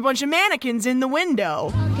obviously just a bunch of mannequins in the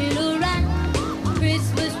window.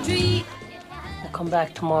 We'll come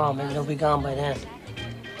back tomorrow. Maybe they'll be gone by then.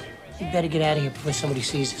 You better get out of here before somebody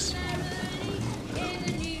sees us.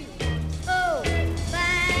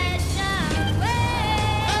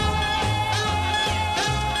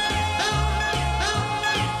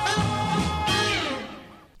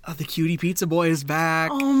 The cutie pizza boy is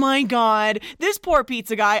back. Oh my god. This poor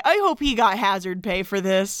pizza guy, I hope he got hazard pay for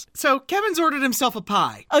this. So Kevin's ordered himself a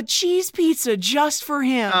pie. A cheese pizza just for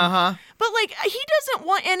him. Uh-huh. But, like, he doesn't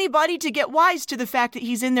want anybody to get wise to the fact that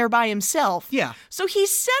he's in there by himself. Yeah. So he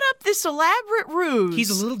set up this elaborate ruse.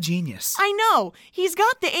 He's a little genius. I know. He's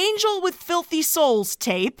got the Angel with Filthy Souls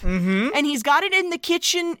tape. Mm-hmm. And he's got it in the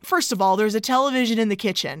kitchen. First of all, there's a television in the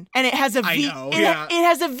kitchen. And it has a it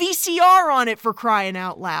has a VCR on it, for crying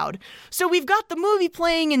out loud. So we've got the movie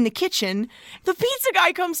playing in the kitchen. The pizza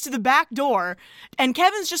guy comes to the back door. And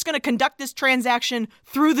Kevin's just going to conduct this transaction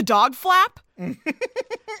through the dog flap.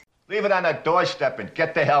 Leave it on the doorstep and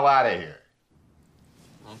get the hell out of here.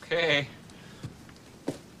 Okay.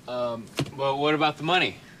 Well, what about the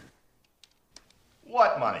money?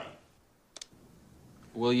 What money?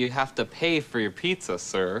 Well, you have to pay for your pizza,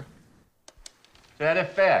 sir. Is that a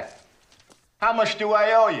fact? How much do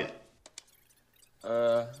I owe you?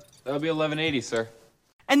 That'll be $11.80, sir.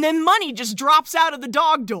 And then money just drops out of the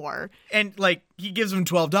dog door. And, like, he gives him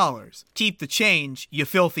 $12. Keep the change, you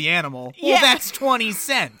filthy animal. Yeah. Well, that's 20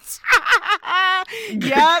 cents.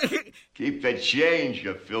 Yep. Keep the change,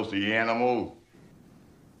 you filthy animal.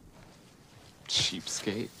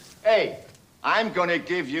 Cheapskate. Hey, I'm gonna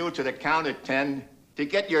give you to the count of 10 to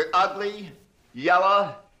get your ugly,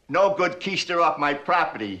 yellow, no good keister off my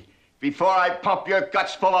property before I pump your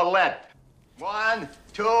guts full of lead. 1,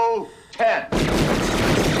 2, 10.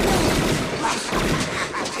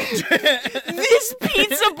 This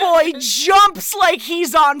pizza boy jumps like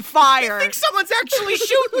he's on fire. He thinks someone's actually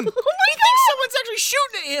shooting. He thinks someone's actually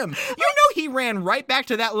shooting at him. You know he ran right back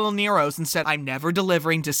to that little Nero's and said, I'm never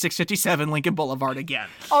delivering to 657 Lincoln Boulevard again.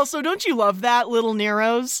 Also, don't you love that, Little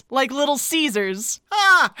Nero's? Like Little Caesars.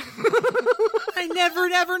 Ah! I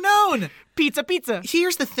never known. Pizza, pizza.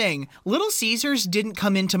 Here's the thing. Little Caesars didn't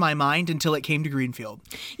come into my mind until it came to Greenfield.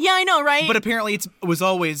 Yeah, I know, right? But apparently it was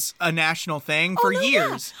always a national thing for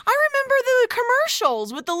years. Yeah. I remember the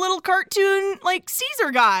commercials with the little cartoon, like, Caesar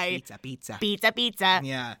guy. Pizza, pizza. Pizza, pizza.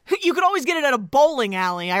 Yeah. You could always get it at a bowling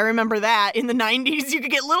alley. I remember that. In the 90s, you could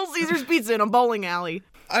get Little Caesars pizza in a bowling alley.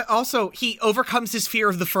 Also, he overcomes his fear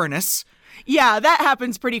of the furnace. Yeah, that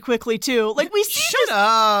happens pretty quickly, too. Like, we see Shut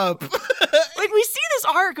up! Like, we see this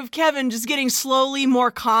arc of Kevin just getting slowly more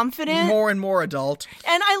confident. More and more adult.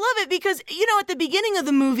 And I love it because, you know, at the beginning of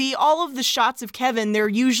the movie, all of the shots of Kevin, they're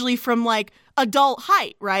usually from, like, adult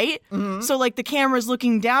height, right? Mm-hmm. So, like, the camera's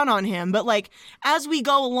looking down on him. But, like, as we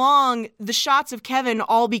go along, the shots of Kevin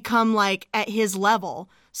all become, like, at his level.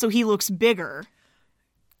 So he looks bigger.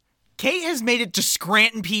 Kate has made it to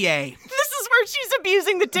Scranton, PA. This is where she's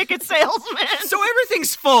abusing the ticket salesman. So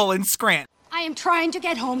everything's full in Scranton. I am trying to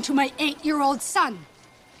get home to my 8-year-old son.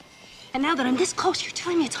 And now that I'm this close, you're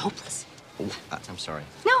telling me it's hopeless. Oh, I'm sorry.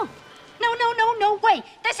 No, way.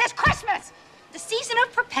 This is Christmas, the season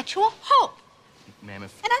of perpetual hope. Ma'am,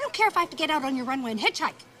 if... And I don't care if I have to get out on your runway and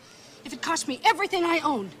hitchhike. If it costs me everything I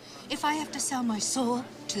own. If I have to sell my soul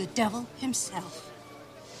to the devil himself.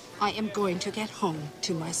 I am going to get home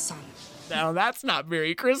to my son. Now, that's not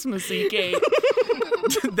very Christmassy, Kate.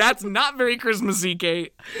 That's not very Christmassy,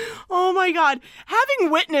 Kate. Oh, my God.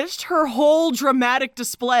 Having witnessed her whole dramatic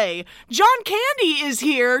display, John Candy is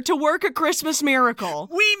here to work a Christmas miracle.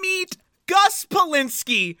 We meet Gus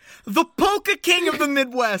Polinski, the polka king of the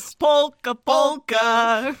Midwest. Polka,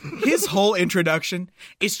 polka. His whole introduction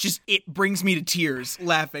is just, it brings me to tears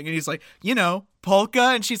laughing. And he's like, you know,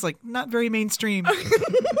 polka. And she's like, not very mainstream.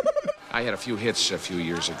 I had a few hits a few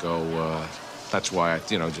years ago. That's why I,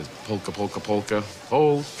 just polka, polka, polka,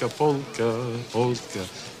 polka, polka, polka.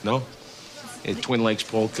 No? Twin Lakes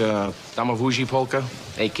polka, Damavuji polka,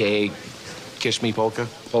 a.k.a. Kiss Me polka,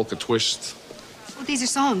 polka twist. Well, these are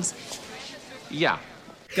songs. Yeah.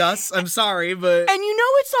 Gus, I'm sorry, but... And you know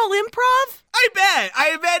it's all improv? I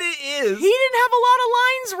bet it is. He didn't have a lot of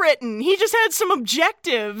lines written. He just had some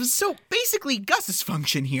objectives. So basically, Gus's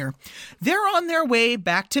function here, they're on their way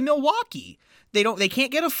back to Milwaukee. They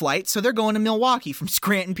can't get a flight, so they're going to Milwaukee from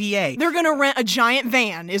Scranton, PA. They're going to rent a giant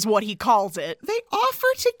van, is what he calls it. They offer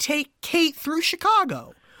to take Kate through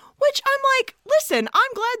Chicago. Which I'm like, listen,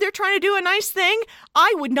 I'm glad they're trying to do a nice thing.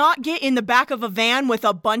 I would not get in the back of a van with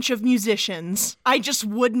a bunch of musicians. I just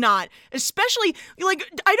would not. Especially, like,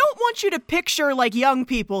 I don't want you to picture, like, young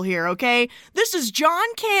people here, okay? This is John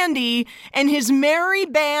Candy and his merry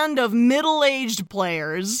band of middle-aged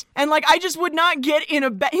players. And, like, I just would not get in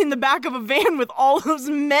the back of a van with all those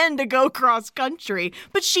men to go cross-country.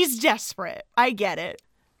 But she's desperate. I get it.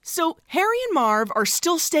 So Harry and Marv are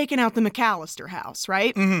still staking out the McAllister house,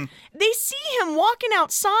 right? Mm-hmm. They see him walking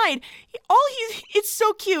outside. It's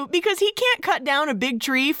so cute because he can't cut down a big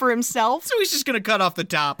tree for himself. So he's just going to cut off the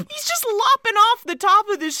top. He's just lopping off the top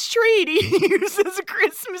of this tree to use as a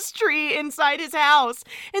Christmas tree inside his house.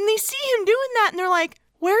 And they see him doing that and they're like,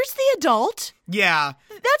 where's the adult? Yeah.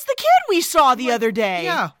 That's the kid we saw the other day.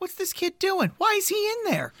 Yeah, what's this kid doing? Why is he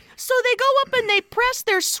in there? So they go up and they press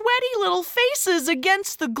their sweaty little faces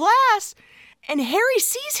against the glass, and Harry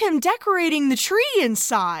sees him decorating the tree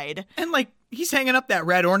inside. And, like, he's hanging up that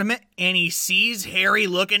red ornament, and he sees Harry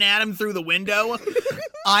looking at him through the window.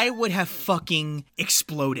 I would have fucking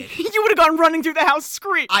exploded. You would have gone running through the house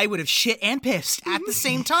screaming. I would have shit and pissed at the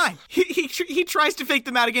same time. He tries to fake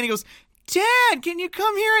them out again. He goes, Dad, can you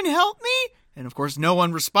come here and help me? And, of course, no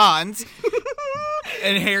one responds.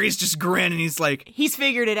 And Harry's just grinning. He's like... He's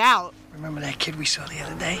figured it out. Remember that kid we saw the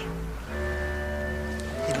other day?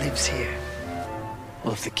 He lives here.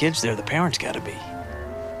 Well, if the kid's there, the parents gotta be.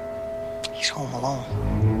 He's home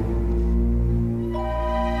alone.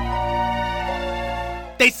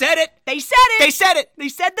 They said it! They said it! They said it! They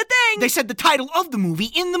said the thing! They said the title of the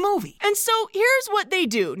movie in the movie. And so here's what they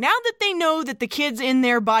do. Now that they know that the kid's in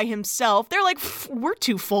there by himself, they're like, we're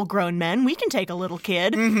two full-grown men. We can take a little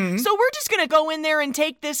kid. Mm-hmm. So we're just going to go in there and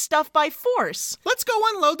take this stuff by force. Let's go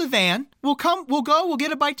unload the van. We'll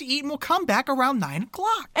get a bite to eat, and we'll come back around 9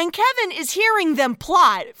 o'clock. And Kevin is hearing them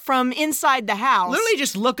plot from inside the house. Literally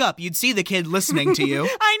just look up. You'd see the kid listening to you.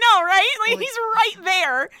 I know, right? Like, he's right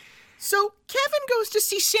there. So Kevin goes to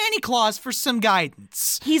see Santa Claus for some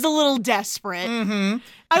guidance. He's a little desperate. Mm-hmm.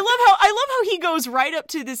 I love how he goes right up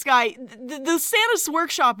to this guy. The Santa's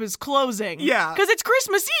workshop is closing. Yeah. Because it's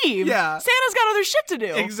Christmas Eve. Yeah. Santa's got other shit to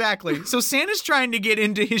do. Exactly. So Santa's trying to get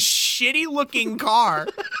into his shitty-looking car.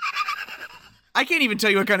 I can't even tell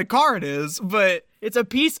you what kind of car it is, but... It's a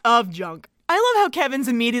piece of junk. I love how Kevin's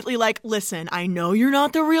immediately like, listen, I know you're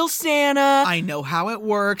not the real Santa. I know how it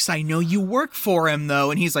works. I know you work for him,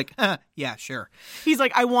 though. And he's like, yeah, sure. He's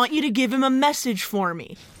like, I want you to give him a message for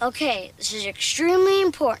me. Okay, this is extremely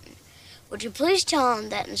important. Would you please tell him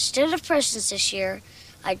that instead of presents this year,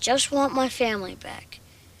 I just want my family back.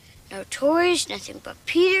 No toys, nothing but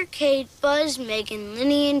Peter, Kate, Buzz, Megan,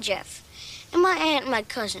 Linny, and Jeff. And my aunt and my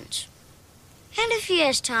cousins. And if he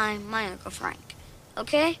has time, my Uncle Frank.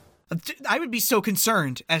 Okay? I would be so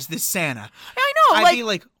concerned as this Santa. I know, I'd be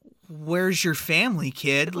like, where's your family,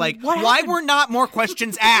 kid? Like, why were not more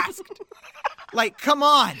questions asked? Like, come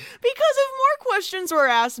on. Because if more questions were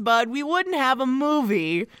asked, Bud, we wouldn't have a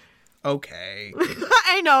movie. Okay.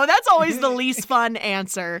 I know, that's always the least fun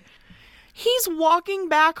answer. He's walking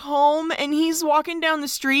back home, and he's walking down the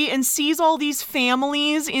street and sees all these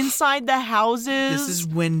families inside the houses. This is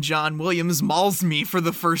when John Williams mauls me for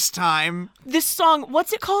the first time. This song,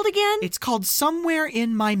 what's it called again? It's called Somewhere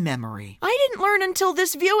in My Memory. I didn't learn until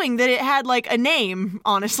this viewing that it had, like, a name,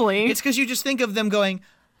 honestly. It's because you just think of them going,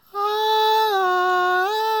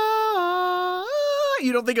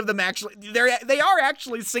 you don't think of them actually. They are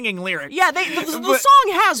actually singing lyrics. Yeah, the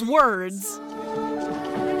song has words.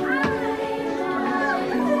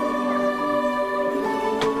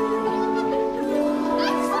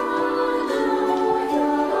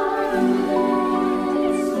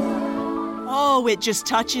 Oh, it just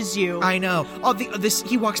touches you. I know.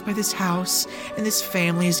 He walks by this house, and this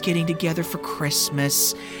family is getting together for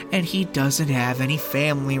Christmas, and he doesn't have any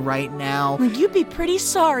family right now. You'd be pretty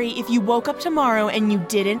sorry if you woke up tomorrow and you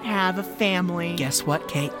didn't have a family. Guess what,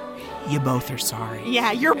 Kate? You both are sorry.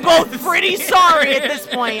 Yeah, you're both pretty sorry at this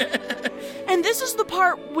point. And this is the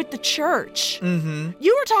part with the church. Mm-hmm.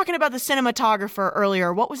 You were talking about the cinematographer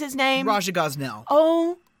earlier. What was his name? Raja Gosnell.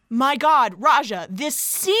 Oh, my God, Raja, this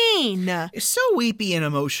scene. It's so weepy and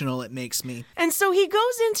emotional, it makes me. And so he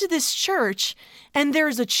goes into this church, and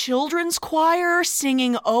there's a children's choir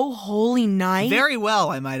singing Oh Holy Night. Very well,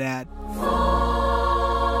 I might add.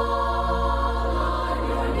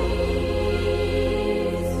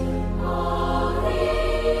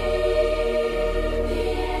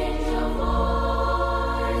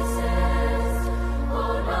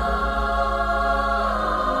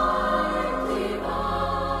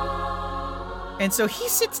 And so he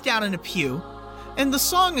sits down in a pew, and the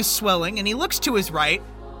song is swelling, and he looks to his right,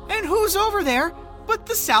 and who's over there but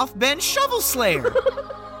the South Bend Shovel Slayer?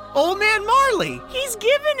 Old Man Marley. He's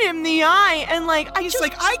giving him the eye, and he's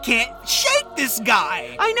like, I can't shake this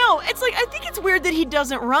guy. I know. It's like, I think it's weird that he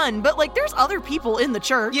doesn't run, but there's other people in the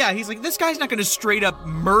church. Yeah, he's like, this guy's not going to straight up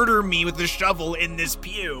murder me with a shovel in this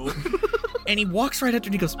pew. And he walks right up to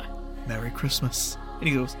him and he goes, Merry Christmas. And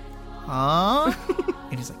he goes, huh?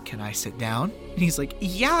 And he's like, can I sit down? And he's like,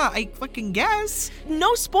 yeah, I fucking guess.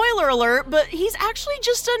 No spoiler alert, but he's actually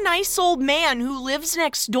just a nice old man who lives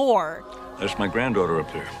next door. That's my granddaughter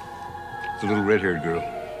up there. The little red-haired girl.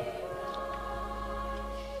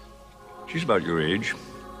 She's about your age.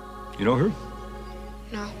 You know her?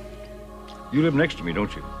 No. You live next to me,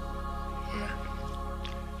 don't you? Yeah.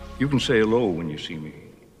 You can say hello when you see me.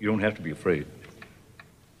 You don't have to be afraid.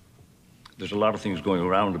 There's a lot of things going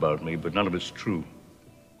around about me, but none of it's true.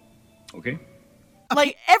 Okay?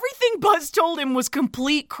 Everything Buzz told him was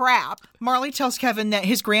complete crap. Marley tells Kevin that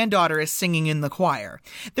his granddaughter is singing in the choir.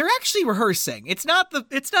 They're actually rehearsing. It's not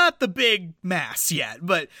the big mass yet,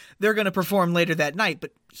 but they're going to perform later that night.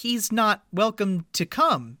 But he's not welcome to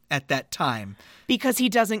come at that time. Because he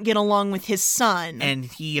doesn't get along with his son. And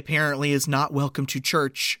he apparently is not welcome to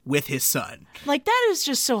church with his son. That is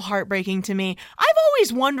just so heartbreaking to me. I've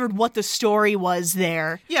always wondered what the story was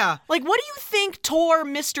there. Yeah. What do you think tore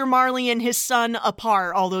Mr. Marley and his son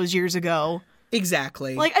apart all those years ago?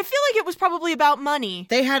 Exactly. I feel like it was probably about money.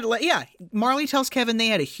 They had, Marley tells Kevin they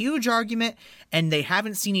had a huge argument, and they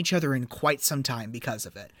haven't seen each other in quite some time because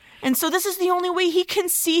of it. And so this is the only way he can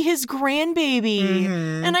see his grandbaby.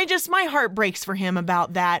 Mm-hmm. And my heart breaks for him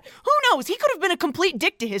about that. Who knows? He could have been a complete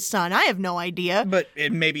dick to his son. I have no idea. But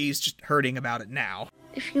maybe he's just hurting about it now.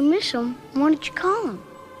 If you miss him, why don't you call him?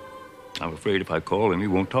 I'm afraid if I call him, he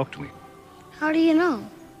won't talk to me. How do you know?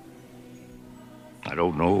 I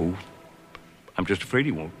don't know. I'm just afraid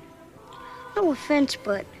he won't. No offense,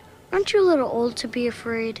 but aren't you a little old to be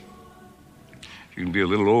afraid? You can be a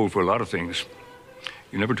little old for a lot of things.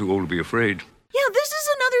 You're never too old to be afraid. Yeah, this is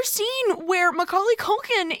another scene where Macaulay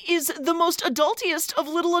Culkin is the most adultiest of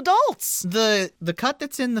little adults. The cut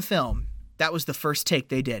that's in the film, that was the first take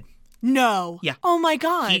they did. No. Yeah. Oh my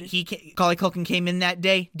God. Macaulay Culkin came in that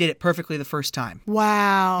day, did it perfectly the first time.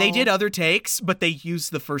 Wow. They did other takes, but they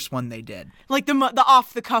used the first one they did. Like the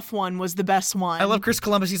off-the-cuff one was the best one. I love Chris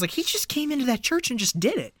Columbus. He's like, he just came into that church and just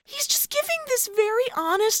did it. He's just giving this very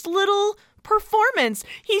honest little performance.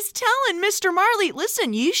 He's telling Mr. Marley,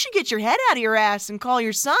 listen, you should get your head out of your ass and call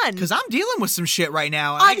your son. Because I'm dealing with some shit right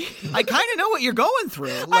now. I kind of know what you're going through.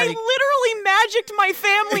 I literally magicked my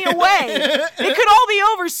family away. It could all be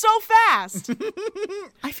over so fast.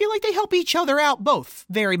 I feel like they help each other out both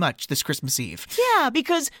very much this Christmas Eve. Yeah,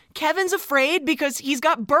 because Kevin's afraid because he's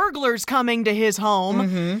got burglars coming to his home.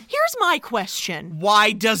 Mm-hmm. Here's my question.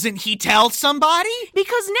 Why doesn't he tell somebody?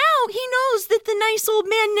 Because now he knows that the nice old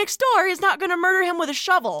man next door is not going to murder him with a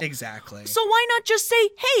shovel. Exactly. So why not just say,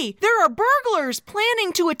 hey, there are burglars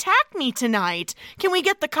planning to attack me tonight. Can we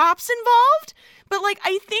get the cops involved? But,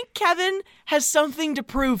 I think Kevin has something to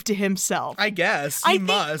prove to himself. I guess. He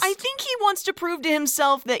must. I think he wants to prove to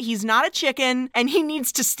himself that he's not a chicken and he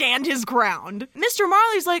needs to stand his ground. Mr.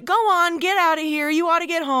 Marley's like, go on, get out of here. You ought to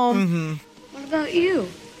get home. Mm-hmm. What about you?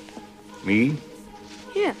 Me?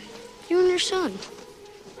 Yeah, you and your son.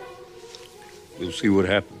 We'll see what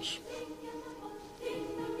happens.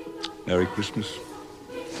 Merry Christmas.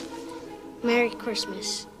 Merry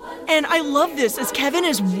Christmas. And I love this as Kevin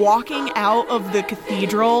is walking out of the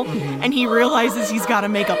cathedral and he realizes he's got to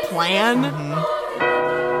make a plan.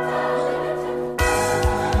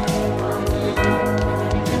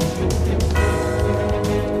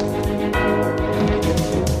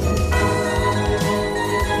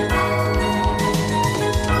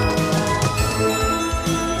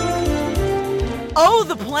 Oh,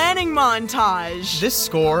 the planning montage. This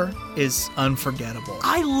score is unforgettable.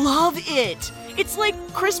 I love it. It's like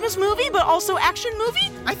Christmas movie, but also action movie?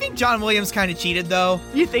 I think John Williams kind of cheated, though.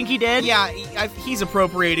 You think he did? Yeah, he's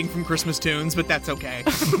appropriating from Christmas tunes, but that's okay.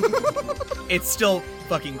 It's still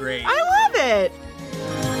fucking great. I love it.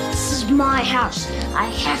 This is my house. I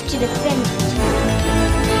have to defend it.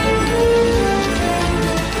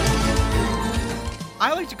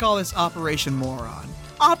 I like to call this Operation Moron.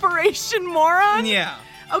 Operation Moron? Yeah.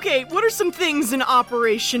 Okay, what are some things in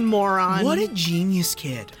Operation Moron? What a genius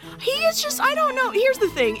kid. He is just, I don't know. Here's the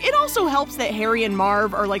thing. It also helps that Harry and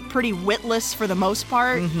Marv are, pretty witless for the most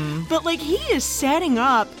part. Mm-hmm. But, he is setting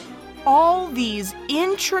up all these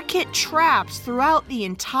intricate traps throughout the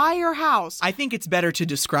entire house. I think it's better to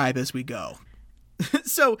describe as we go.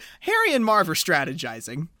 So, Harry and Marv are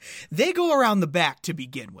strategizing. They go around the back to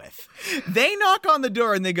begin with. They knock on the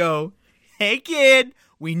door and they go, hey, kid,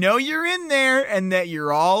 we know you're in there and that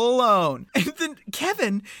you're all alone. And then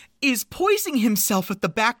Kevin is poising himself at the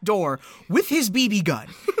back door with his BB gun.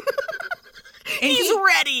 And He's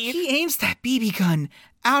ready. He aims that BB gun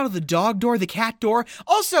out of the dog door, the cat door.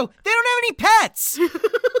 Also, they don't have any pets.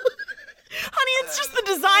 Honey, it's just the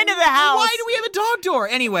design of the house. Why do we have a dog door?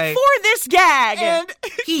 Anyway. For this gag. And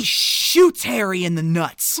he shoots Harry in the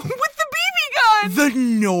nuts. With the BB gun. The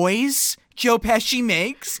noise Joe Pesci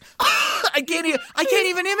makes. I can't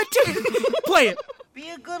even imitate it. Play it. Be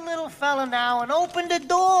a good little fella now and open the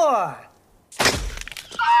door.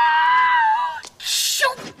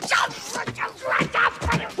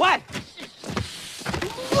 What?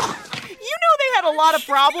 You know they had a lot of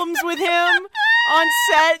problems with him on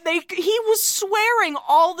set. He was swearing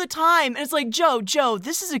all the time. And it's like, Joe,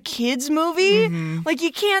 this is a kid's movie. Mm-hmm.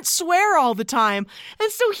 You can't swear all the time.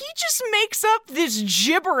 And so he just makes up this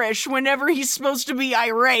gibberish whenever he's supposed to be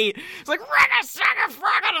irate. It's like,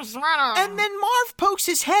 and then Marv pokes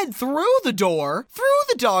his head through the dog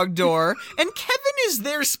door, and Kevin is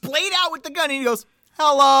there splayed out with the gun, and he goes,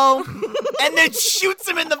 hello, and then shoots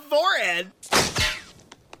him in the forehead.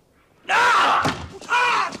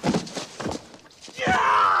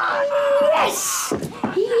 Yes!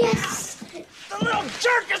 Yes! The little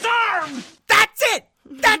jerk is armed! That's it!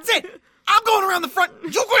 I'm going around the front,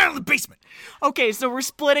 you'll go down to the basement. Okay, so we're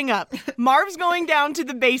splitting up. Marv's going down to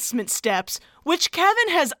the basement steps, which Kevin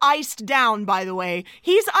has iced down, by the way.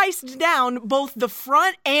 He's iced down both the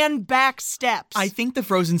front and back steps. I think the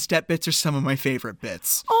frozen step bits are some of my favorite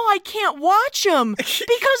bits. Oh, I can't watch them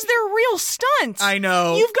because they're real stunts. I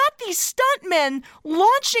know. You've got these stuntmen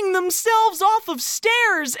launching themselves off of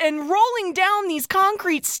stairs and rolling down these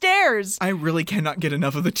concrete stairs. I really cannot get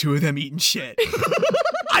enough of the two of them eating shit.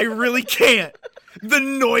 I really can't. The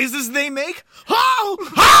noises they make.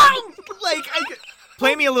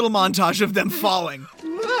 Play me a little montage of them falling.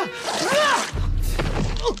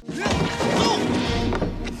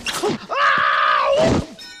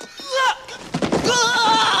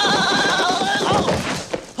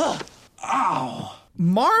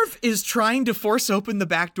 Marv is trying to force open the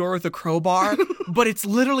back door with a crowbar, but it's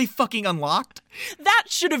literally fucking unlocked. That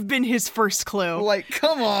should have been his first clue. Like,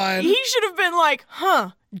 come on. He should have been like,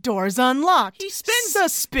 door's unlocked.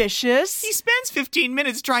 Suspicious. He spends 15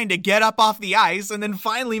 minutes trying to get up off the ice and then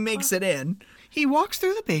finally makes it in. He walks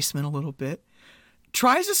through the basement a little bit,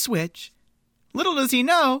 tries a switch. Little does he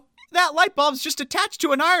know, that light bulb's just attached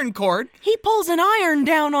to an iron cord. He pulls an iron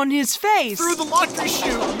down on his face. Through the laundry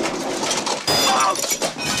chute.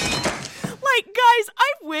 Like, guys,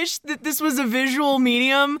 I wish that this was a visual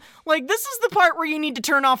medium. Like, this is the part where you need to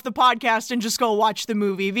turn off the podcast and just go watch the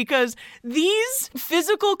movie, because these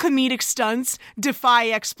physical comedic stunts defy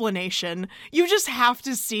explanation. You just have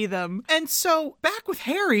to see them. And so, back with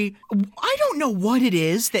Harry, I don't know what it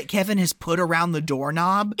is that Kevin has put around the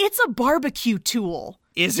doorknob. It's a barbecue tool.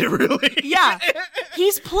 Is it really? Yeah.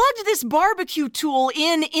 He's plugged this barbecue tool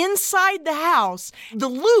inside the house. The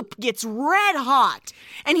loop gets red hot,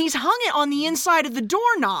 and he's hung it on the inside of the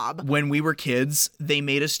doorknob. When we were kids, they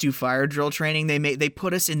made us do fire drill training. They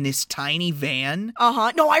put us in this tiny van. No,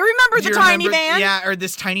 I remember the tiny van. Yeah, or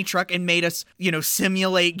this tiny truck, and made us,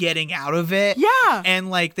 simulate getting out of it. Yeah. And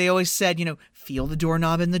like they always said, feel the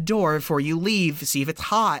doorknob in the door before you leave to see if it's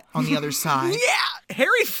hot on the other side. Yeah!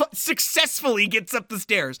 Harry successfully gets up the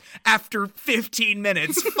stairs after 15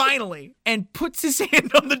 minutes, finally, and puts his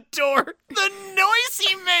hand on the door. The noise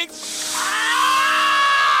he makes...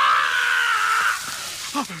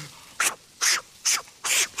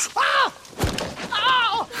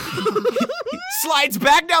 Slides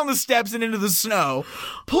back down the steps and into the snow,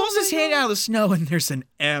 pulls his hand out of the snow, and there's an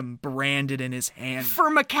M branded in his hand. For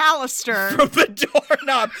McAllister. From the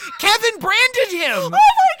doorknob. Kevin branded him! Oh my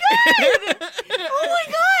god! Oh my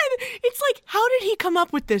god! It's like, how did he come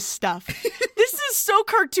up with this stuff? This is so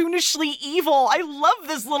cartoonishly evil. I love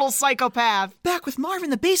this little psychopath. Back with Marv in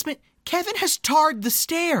the basement, Kevin has tarred the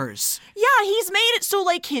stairs. Yeah, he's made it so,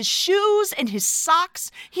 like, his shoes and his socks,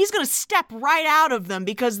 he's gonna step right out of them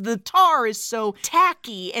because the tar is so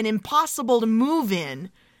tacky and impossible to move in.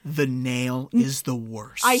 The nail is the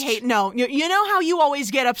worst. No. You know how you always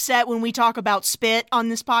get upset when we talk about spit on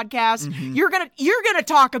this podcast? Mm-hmm. You're gonna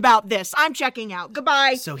talk about this. I'm checking out.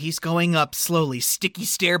 Goodbye. So he's going up slowly, sticky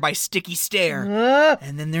stair by sticky stair.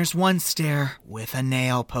 And then there's one stair with a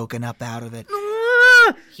nail poking up out of it.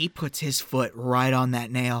 He puts his foot right on that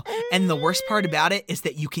nail. And the worst part about it is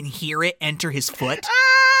that you can hear it enter his foot.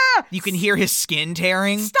 You can hear his skin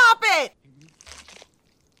tearing. Stop it!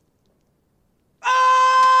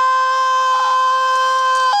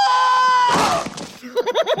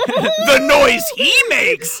 The noise he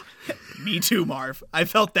makes! Me too, Marv. I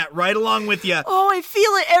felt that right along with you. Oh, I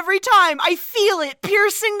feel it every time. I feel it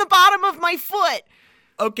piercing the bottom of my foot.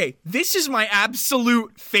 Okay, this is my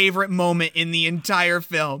absolute favorite moment in the entire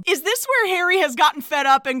film. Is this where Harry has gotten fed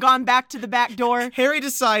up and gone back to the back door? Harry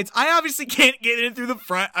decides, I obviously can't get in through the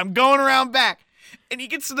front. I'm going around back. And he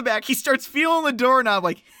gets to the back. He starts feeling the doorknob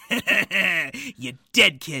like, you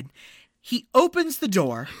dead kid. He opens the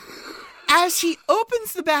door. As he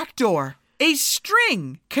opens the back door, a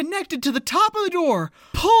string connected to the top of the door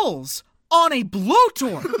pulls on a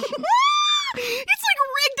blowtorch. It's like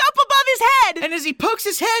rigged up above his head. And as he pokes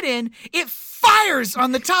his head in, it fires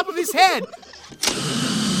on the top of his head.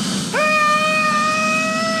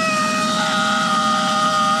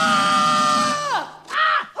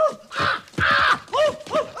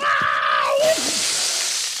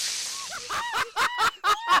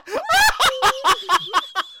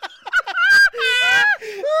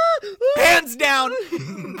 Hands down,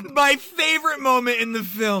 my favorite moment in the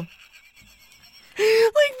film. Like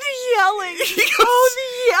the yelling. The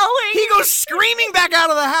yelling. He goes screaming back out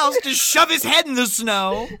of the house to shove his head in the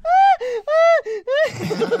snow. And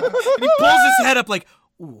he pulls his head up like,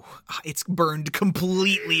 ooh, it's burned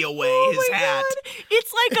completely away, his hat. God.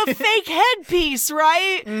 It's like a fake headpiece,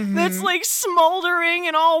 right? Mm-hmm. That's like smoldering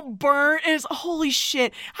and all burnt. And it's, holy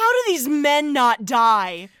shit, how do these men not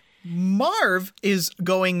die? Marv exits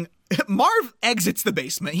the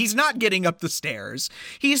basement. He's not getting up the stairs.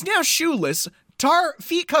 He is now shoeless,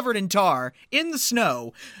 feet covered in tar, in the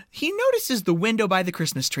snow. He notices the window by the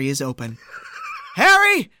Christmas tree is open.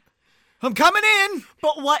 Harry, I'm coming in.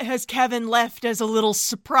 But what has Kevin left as a little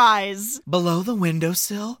surprise? Below the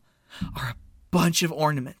windowsill are a bunch of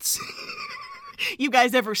ornaments. You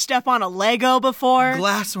guys ever step on a Lego before?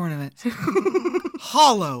 Glass ornaments.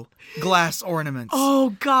 Hollow glass ornaments.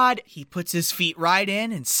 Oh, God. He puts his feet right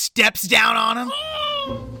in and steps down on them.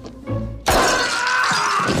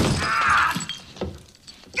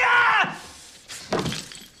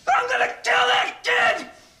 I'm gonna kill that kid!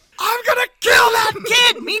 I'm gonna kill that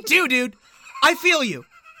kid! Me too, dude. I feel you.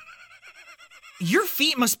 Your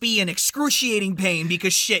feet must be in excruciating pain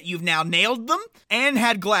because shit, you've now nailed them and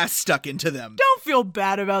had glass stuck into them. Don't feel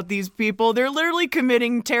bad about these people. They're literally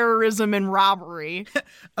committing terrorism and robbery.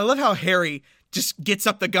 I love how Harry just gets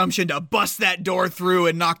up the gumption to bust that door through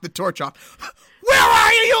and knock the torch off. Where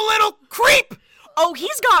are you, you little creep? Oh,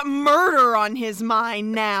 he's got murder on his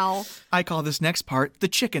mind now. I call this next part the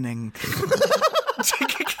chickening.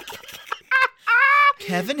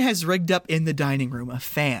 Kevin has rigged up in the dining room a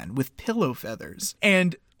fan with pillow feathers.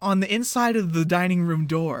 And on the inside of the dining room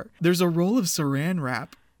door, there's a roll of saran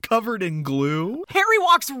wrap covered in glue. Harry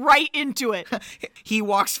walks right into it. He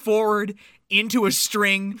walks forward into a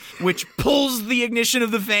string, which pulls the ignition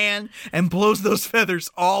of the fan and blows those feathers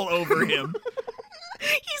all over him.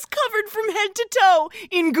 He's covered from head to toe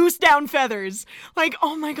in goose down feathers. Like,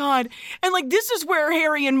 oh my God. And like, this is where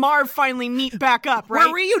Harry and Marv finally meet back up, right?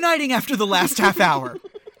 We're reuniting after the last half hour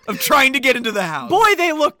of trying to get into the house. Boy,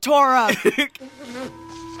 they look tore up.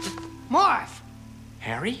 Marv,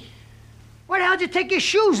 Harry? why the hell did you take your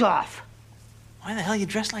shoes off? Why the hell you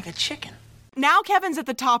dressed like a chicken? Now Kevin's at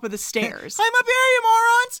the top of the stairs. I'm up here, you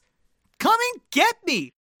morons! Come and get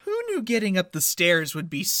me! Who knew getting up the stairs would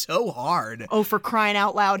be so hard? Oh, for crying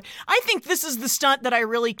out loud. I think this is the stunt that I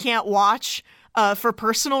really can't watch for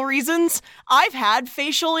personal reasons. I've had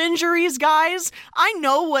facial injuries, guys. I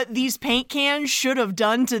know what these paint cans should have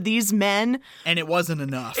done to these men. And it wasn't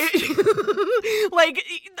enough. Like,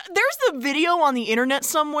 there's the video on the internet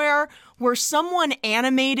somewhere where someone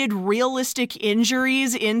animated realistic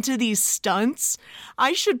injuries into these stunts.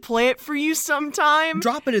 I should play it for you sometime.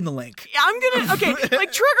 Drop it in the link. Okay,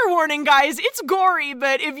 like, trigger warning, guys, it's gory,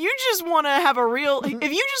 but if you just want to have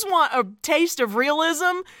if you just want a taste of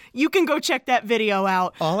realism, you can go check that video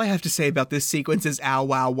out. All I have to say about this sequence is ow,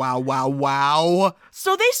 wow, wow, wow, wow.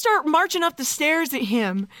 So they start marching up the stairs at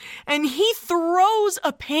him, and he throws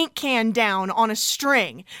a paint can down on a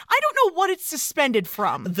string. I don't know what it's suspended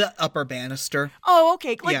from. The upper banister. Oh,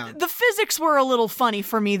 okay. Like, the physics were a little funny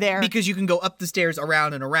for me there. Because you can go up the stairs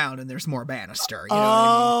around and around, and there's more banister. You know what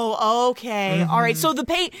I mean? Okay. Mm-hmm. All right, so the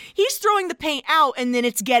paint, he's throwing the paint out, and then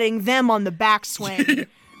it's getting them on the backswing.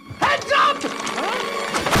 Heads up!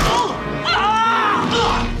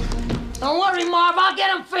 Don't worry, Marv, I'll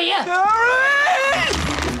get him for you.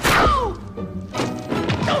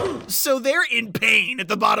 So they're in pain at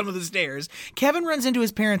the bottom of the stairs. Kevin runs into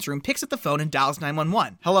his parents' room, picks up the phone, and dials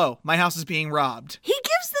 911. Hello, my house is being robbed. He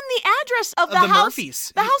gives them the address of the house.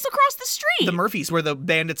 Murphys. The house across the street. The Murphys, where the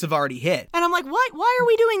bandits have already hit. And I'm like, what? Why are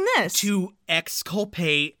we doing this? To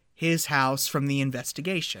exculpate his house from the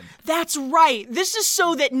investigation. That's right. This is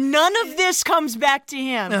so that none of this comes back to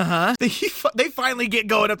him. Uh-huh. They finally get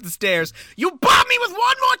going up the stairs. You bomb me with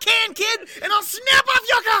one more can, kid, and I'll snap off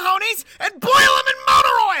your cojones and boil them in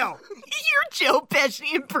motor oil. Your Joe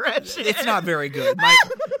Pesci impression. It's not very good.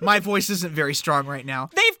 My voice isn't very strong right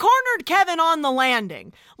now. They've cornered Kevin on the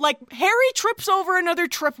landing. Like, Harry trips over another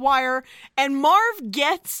tripwire, and Marv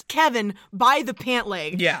gets Kevin by the pant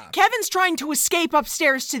leg. Yeah. Kevin's trying to escape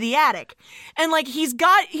upstairs to the attic. And, like, he's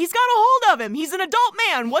got a hold of him. He's an adult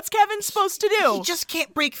man. What's Kevin supposed to do? He just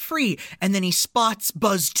can't break free. And then he spots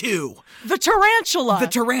Buzz 2. The tarantula. The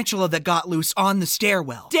tarantula that got loose on the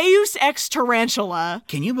stairwell. Deus ex tarantula.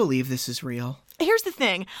 Can you believe this is real? Here's the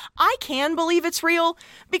thing. I can believe it's real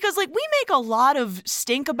because, like, we make a lot of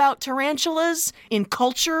stink about tarantulas in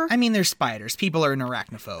culture. I mean, they're spiders. People are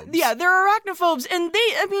arachnophobes. Yeah, they're arachnophobes. And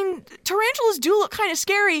tarantulas do look kind of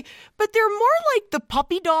scary, but they're more like the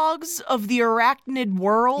puppy dogs of the arachnid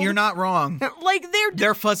world. You're not wrong. Like,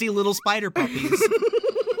 they're fuzzy little spider puppies.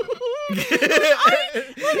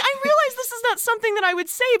 I realize this is not something that I would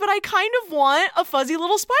say, but I kind of want a fuzzy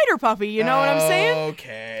little spider puppy. You know what I'm saying?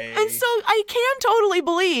 Okay. And so I can totally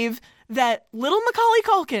believe that little Macaulay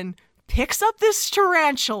Culkin picks up this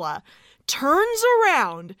tarantula, turns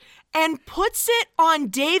around, and puts it on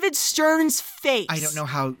David Stern's face. I don't know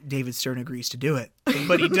how David Stern agrees to do it,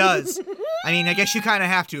 but he does. I mean, I guess you kind of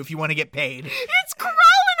have to if you want to get paid. It's crawling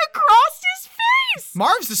across his face!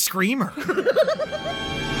 Marv's a screamer.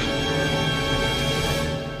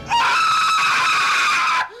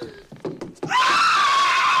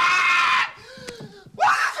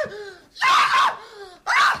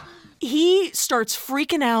 He starts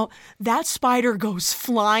freaking out. That spider goes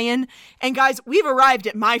flying. And guys, we've arrived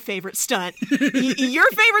at my favorite stunt. Your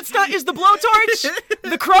favorite stunt is the blowtorch.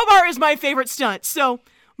 The crowbar is my favorite stunt. So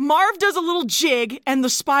Marv does a little jig, and the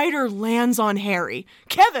spider lands on Harry.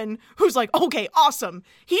 Kevin, who's like, okay, awesome.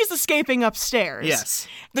 He's escaping upstairs. Yes.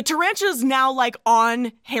 The tarantula's now, like,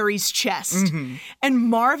 on Harry's chest. Mm-hmm. And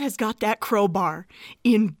Marv has got that crowbar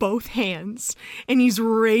in both hands, and he's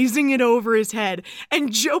raising it over his head.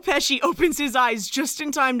 And Joe Pesci opens his eyes just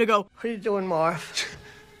in time to go, What are you doing, Marv?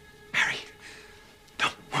 Harry,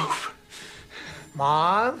 don't move.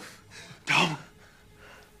 Marv? Don't.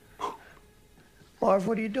 Marv,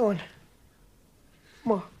 what are you doing?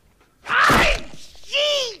 Marv.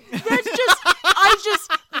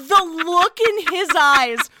 The look in his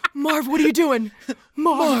eyes. Marv, what are you doing?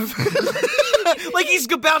 Marv. Like he's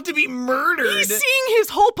about to be murdered. He's seeing his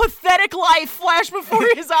whole pathetic life flash before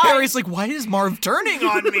his eyes. Harry's like, why is Marv turning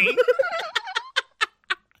on me?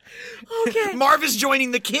 Okay. Marv is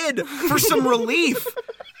joining the kid for some relief.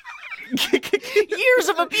 Years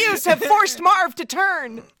of abuse have forced Marv to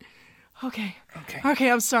turn.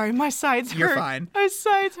 Okay, I'm sorry. My sides hurt. You're fine. My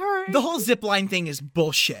sides hurt. The whole zipline thing is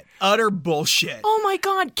bullshit. Utter bullshit. Oh my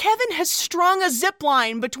God, Kevin has strung a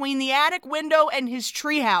zipline between the attic window and his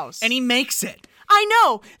treehouse. And he makes it. I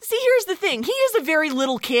know. See, here's the thing. He is a very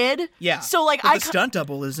little kid. Yeah. So like, but the stunt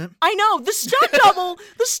double isn't. I know. The stunt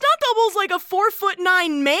double's like a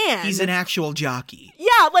 4'9" man. He's an actual jockey.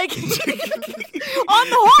 Yeah, like on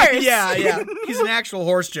the horse. Yeah. He's an actual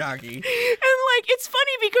horse jockey. And like, it's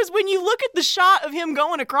funny because when you look at the shot of him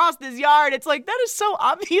going across this yard, it's like, that is so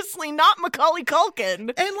obviously not Macaulay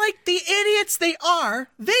Culkin. And like the idiots they are,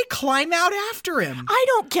 they climb out after him. I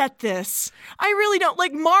don't get this. I really don't.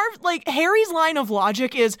 Like Harry's line of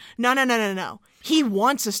logic is, no. He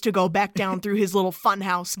wants us to go back down through his little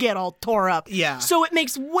funhouse, get all tore up. Yeah. So it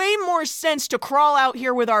makes way more sense to crawl out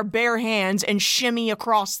here with our bare hands and shimmy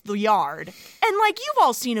across the yard. And like, you've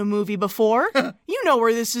all seen a movie before. You know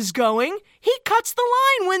where this is going. He cuts the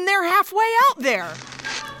line when they're halfway out there.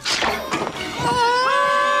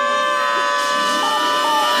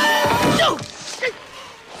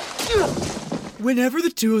 Whenever the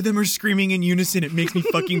two of them are screaming in unison, it makes me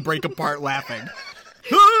fucking break apart laughing.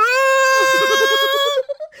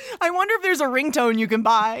 I wonder if there's a ringtone you can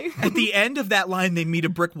buy. At the end of that line, they meet a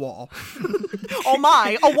brick wall. Oh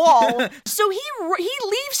my, a wall. So he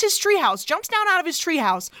leaves his treehouse, jumps down out of his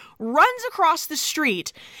treehouse, runs across the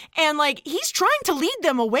street, and like, he's trying to lead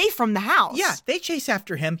them away from the house. Yeah, they chase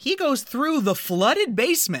after him. He goes through the flooded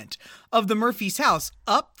basement of the Murphy's house,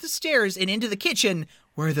 up the stairs and into the kitchen,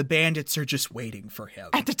 where the bandits are just waiting for him.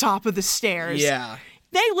 At the top of the stairs. Yeah.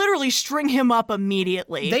 They literally string him up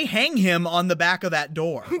immediately. They hang him on the back of that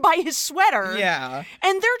door. By his sweater. Yeah.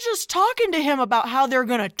 And they're just talking to him about how they're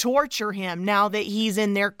going to torture him now that he's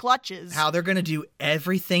in their clutches. How they're going to do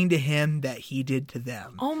everything to him that he did to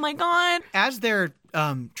them. Oh my God. As they're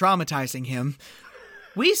traumatizing him,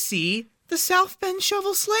 we see the South Bend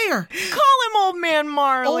Shovel Slayer. Call him Old Man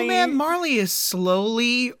Marley. Old Man Marley is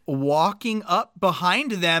slowly walking up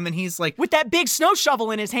behind them, and he's like, with that big snow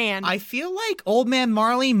shovel in his hand. I feel like Old Man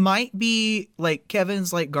Marley might be like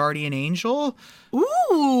Kevin's like guardian angel.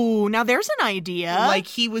 Ooh, now there's an idea. Like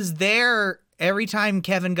he was there every time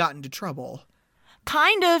Kevin got into trouble.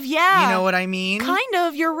 Kind of, yeah. You know what I mean? Kind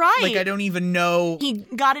of, you're right. Like, I don't even know. He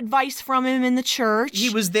got advice from him in the church.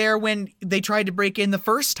 He was there when they tried to break in the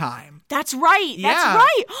first time. That's right. Yeah. That's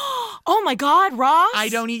right. Oh my God, Ross.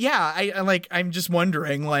 I'm just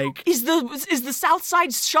wondering, like. Is the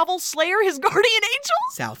Southside Shovel Slayer his guardian angel?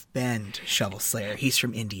 South Bend Shovel Slayer. He's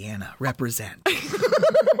from Indiana. Represent. Oh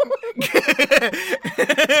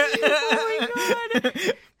my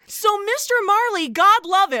God. So Mr. Marley, God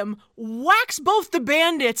love him, whacks both the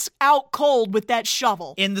bandits out cold with that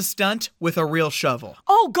shovel. In the stunt with a real shovel.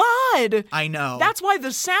 Oh, God. I know. That's why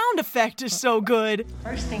the sound effect is so good.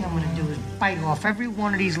 First thing I'm gonna do is bite off every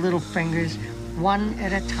one of these little fingers, one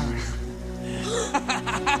at a time.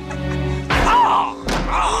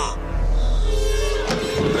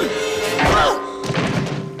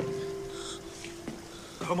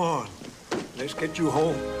 Come on, let's get you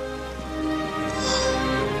home.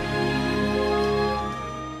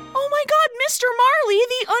 Mr. Marley,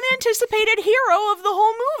 the unanticipated hero of the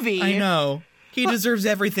whole movie. I know. He deserves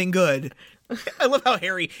everything good. I love how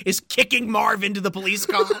Harry is kicking Marv into the police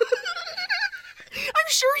car. I'm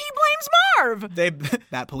sure he blames Marv.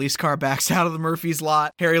 That police car backs out of the Murphy's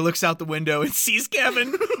lot. Harry looks out the window and sees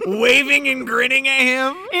Kevin waving and grinning at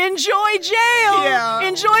him. Enjoy jail. Yeah.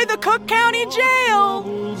 Enjoy the Cook County Jail.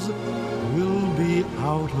 Will be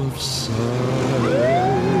out of sight.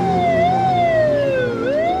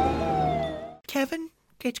 Kevin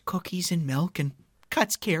gets cookies and milk and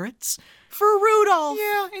cuts carrots. For Rudolph.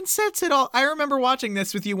 Yeah, and sets it all. I remember watching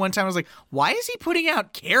this with you one time. I was like, why is he putting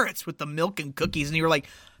out carrots with the milk and cookies? And you were like,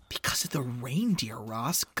 Because of the reindeer,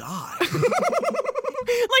 Ross. God. Like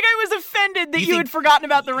I was offended that you had forgotten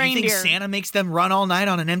about the reindeer. You think Santa makes them run all night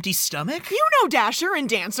on an empty stomach? You know Dasher and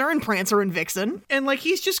Dancer and Prancer and Vixen. And like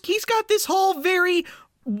he's got this whole very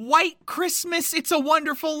white Christmas, It's a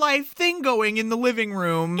Wonderful Life thing going in the living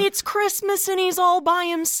room. It's Christmas and he's all by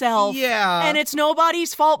himself. Yeah. And it's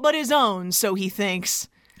nobody's fault but his own, so he thinks.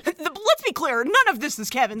 Let's be clear, none of this is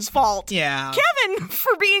Kevin's fault. Yeah. Kevin,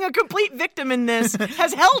 for being a complete victim in this,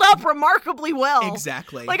 has held up remarkably well.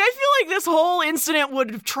 Exactly. Like, I feel like this whole incident would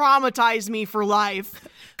have traumatized me for life.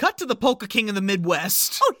 Cut to the Polka King of the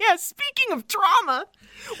Midwest. Oh, yeah, speaking of trauma,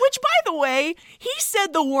 which, by the way, he said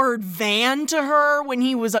the word van to her when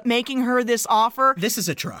he was making her this offer. This is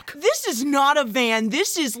a truck. This is not a van.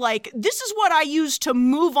 This is what I use to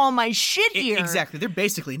move all my shit here. Exactly. They're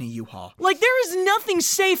basically in a U-Haul. Like, there is nothing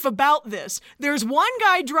safe about this. There's one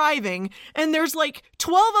guy driving, and there's like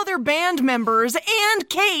 12 other band members and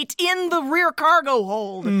Kate in the rear cargo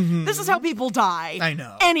hold. Mm-hmm. This is how people die. I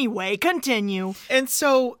know. Anyway, continue. And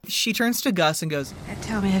so she turns to Gus and goes,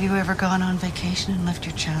 Tell me, have you ever gone on vacation and left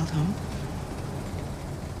your child home?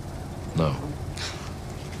 No.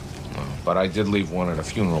 But I did leave one at a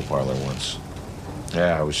funeral parlor once.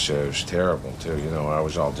 Yeah, it was terrible, too. You know, I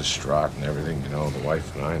was all distraught and everything, you know, the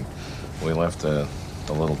wife and I. We left the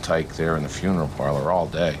little tyke there in the funeral parlor all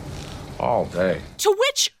day. All day. To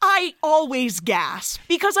which I always gasp,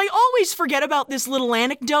 because I always forget about this little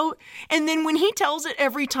anecdote, and then when he tells it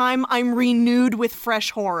every time, I'm renewed with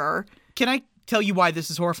fresh horror. Can I tell you why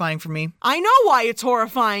this is horrifying for me? I know why it's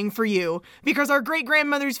horrifying for you, because our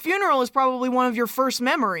great-grandmother's funeral is probably one of your first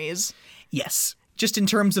memories. Yes. Just in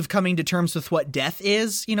terms of coming to terms with what death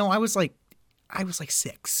is, you know, I was like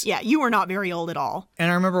 6. Yeah, you were not very old at all.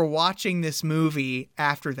 And I remember watching this movie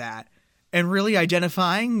after that and really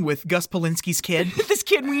identifying with Gus Polinski's kid. This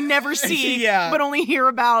kid we never see, yeah. but only hear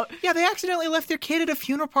about. Yeah, they accidentally left their kid at a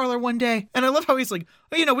funeral parlor one day. And I love how he's like,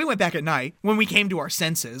 well, you know, we went back at night when we came to our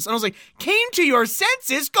senses. And I was like, came to your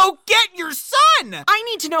senses? Go get your son! I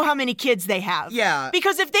need to know how many kids they have. Yeah.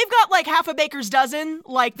 Because if they've got like half a baker's dozen,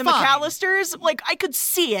 like the Fine. McAllisters, like I could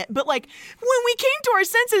see it. But like when we came to our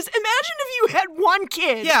senses, imagine if you had one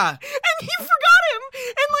kid. Yeah. And you forgot him.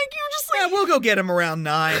 And like you were just like, yeah, we'll go get him around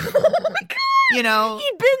 9. Oh my God. You know?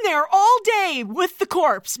 He'd been there all day with the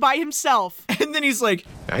corpse by himself. And then he's like...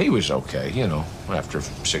 Yeah, he was okay, you know, after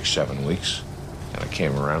 6-7 weeks. And I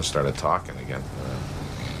came around, started talking again.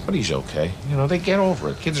 But he's okay. You know, they get over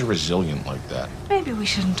it. Kids are resilient like that. Maybe we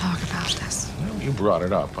shouldn't talk about this. You brought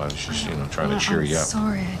it up. I was just, trying to cheer you up. I'm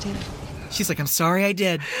sorry I did. She's like, I'm sorry I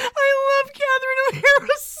did. I love Catherine O'Hara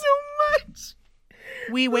so much.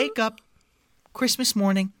 We wake up Christmas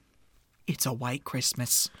morning. It's a white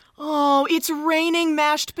Christmas. Oh, it's raining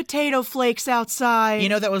mashed potato flakes outside. You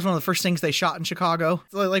know, that was one of the first things they shot in Chicago.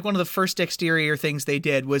 Like one of the first exterior things they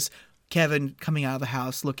did was Kevin coming out of the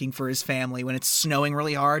house looking for his family when it's snowing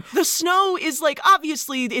really hard. The snow is like,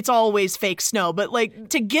 obviously it's always fake snow, but like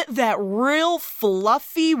to get that real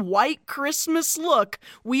fluffy white Christmas look,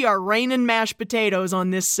 we are raining mashed potatoes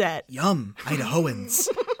on this set. Yum, Idahoans.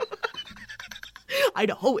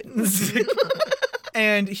 Idahoans.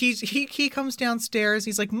 And he comes downstairs.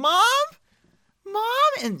 He's like, Mom?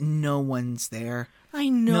 And no one's there. I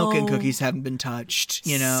know. Milk and cookies haven't been touched,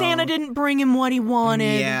 you know. Santa didn't bring him what he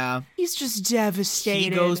wanted. Yeah. He's just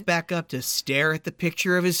devastated. He goes back up to stare at the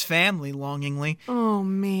picture of his family longingly. Oh,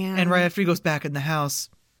 man. And right after he goes back in the house,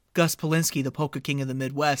 Gus Polinski, the Polka King of the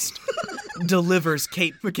Midwest, delivers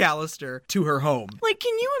Kate McAllister to her home. Like,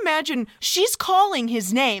 can you imagine? She's calling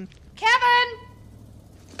his name. Kevin!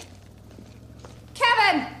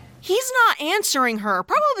 Kevin! He's not answering her,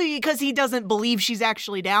 probably because he doesn't believe she's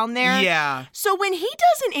actually down there. Yeah. So when he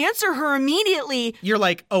doesn't answer her immediately... You're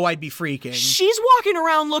like, oh, I'd be freaking. She's walking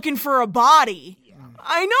around looking for a body. Yeah.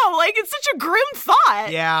 I know, like, it's such a grim thought.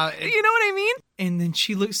 Yeah. You know what I mean? And then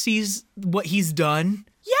she sees what he's done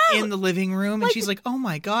in the living room, and she's like, oh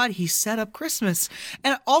my God, he set up Christmas.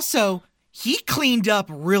 And also, he cleaned up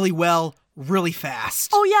really well, really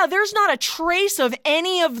fast. Oh yeah, there's not a trace of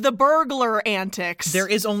any of the burglar antics. There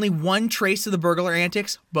is only one trace of the burglar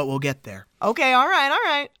antics, but we'll get there. Okay, all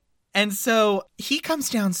right. And so he comes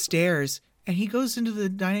downstairs and he goes into the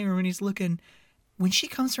dining room and he's looking. When she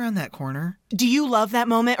comes around that corner... Do you love that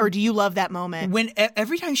moment or do you love that moment? When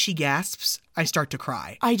every time she gasps, I start to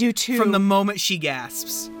cry. I do too. From the moment she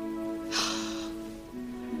gasps.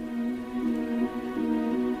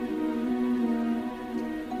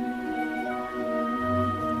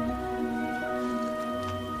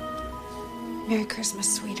 Merry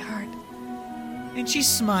Christmas, sweetheart. And she's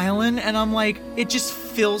smiling, and I'm like, it just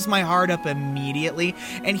fills my heart up immediately.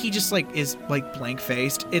 And he just like is like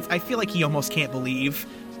blank-faced. I feel like he almost can't believe.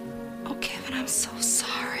 Oh, Kevin, I'm so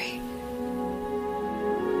sorry.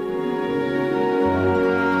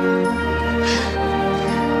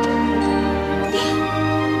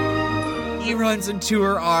 He runs into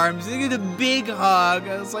her arms. They get a big hug.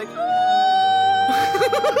 I was like, big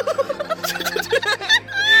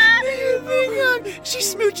hug.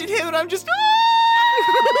 She's smooching him, and I'm just,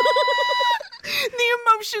 The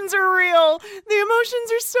emotions are real. The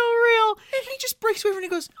emotions are so real. And he just breaks away and he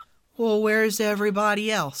goes, well, where's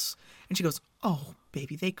everybody else? And she goes, oh,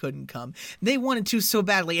 baby, they couldn't come. They wanted to so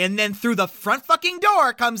badly. And then through the front fucking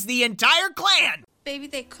door comes the entire clan. Baby,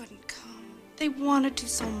 they couldn't come. They wanted to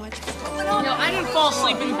so much. No, I didn't fall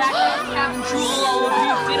asleep in the back of the cabin drool all over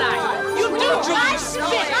you, did I? You do,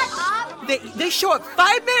 George. They show up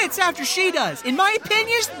 5 minutes after she does. In my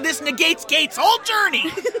opinion, this negates Kate's whole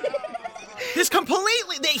journey. This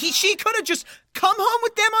completely... She could have just come home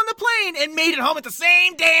with them on the plane and made it home at the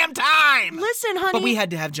same damn time. Listen, honey. But we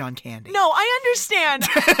had to have John Candy. No, I understand.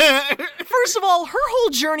 First of all, her whole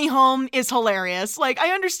journey home is hilarious. Like,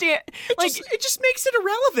 I understand. It just makes it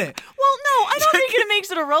irrelevant. Well, no, I don't think it makes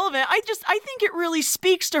it irrelevant. I think it really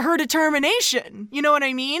speaks to her determination. You know what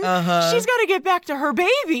I mean? Uh-huh. She's got to get back to her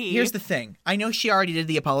baby. Here's the thing. I know she already did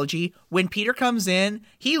the apology. When Peter comes in,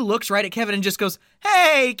 he looks right at Kevin and just goes,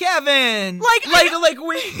 hey, Kevin. Like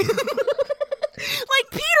we... Like,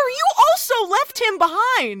 Peter, you also left him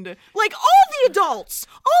behind. Like, all the adults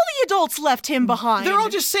left him behind. They're all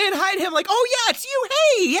just saying hi to him like, oh, yeah, it's you.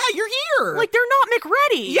 Hey, yeah, you're here. Like, they're not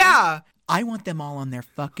McReady. Yeah. I want them all on their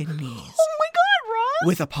fucking knees. Oh, my God, Ross.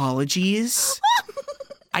 With apologies.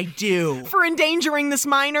 I do. For endangering this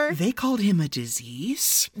minor. They called him a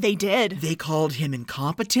disease. They did. They called him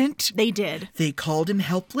incompetent. They did. They called him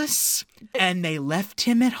helpless. And they left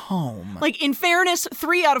him at home. Like, in fairness,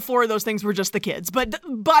 3 out of 4 of those things were just the kids. But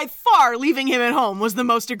by far, leaving him at home was the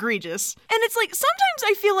most egregious. And it's like, sometimes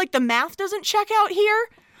I feel like the math doesn't check out here.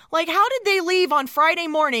 Like, how did they leave on Friday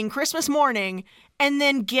morning, Christmas morning, and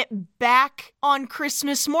then get back on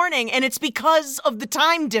Christmas morning? And it's because of the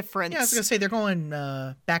time difference. Yeah, I was going to say, they're going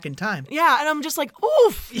back in time. Yeah, and I'm just like,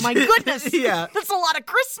 oof, my goodness. Yeah. That's a lot of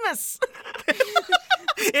Christmas.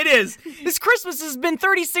 It is. This Christmas has been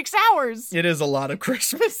 36 hours. It is a lot of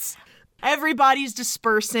Christmas. Everybody's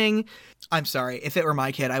dispersing. I'm sorry. If it were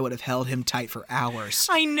my kid, I would have held him tight for hours.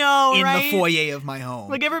 I know, right? In the foyer of my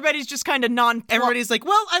home. Like, everybody's just kind of non-plot. Everybody's like,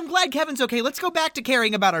 well, I'm glad Kevin's okay. Let's go back to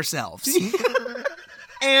caring about ourselves.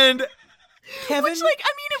 And Kevin... Which, like,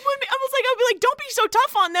 I mean, I'd be like, don't be so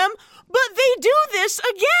tough on them. But they do this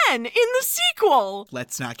again in the sequel.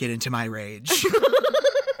 Let's not get into my rage.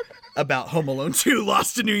 About Home Alone 2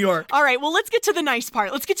 Lost in New York. All right, well, let's get to the nice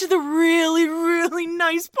part. Let's get to the really, really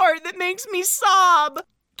nice part that makes me sob.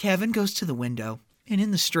 Kevin goes to the window, and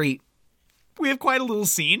in the street, we have quite a little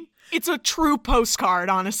scene. It's a true postcard,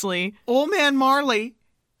 honestly. Old Man Marley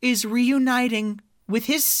is reuniting with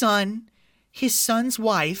his son, his son's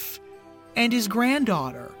wife, and his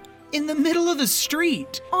granddaughter in the middle of the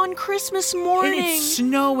street. On Christmas morning. And it's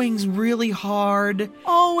snowing really hard.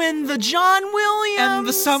 Oh, and the John Williams. And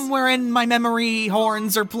the Somewhere in My Memory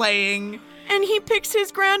horns are playing. And he picks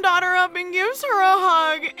his granddaughter up and gives her a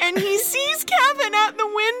hug. And he sees Kevin at the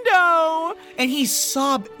window. And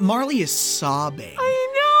Marley is sobbing.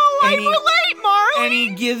 I know. I relate, Marley. And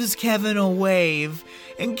he gives Kevin a wave.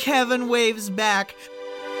 And Kevin waves back.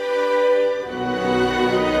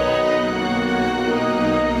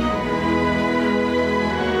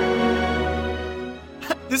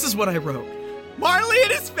 This is what I wrote. Marley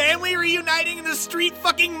and his family reuniting in the street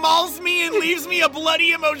fucking mauls me and leaves me a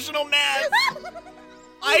bloody emotional mess.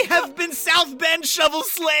 I have been South Bend shovel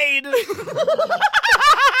slayed. What?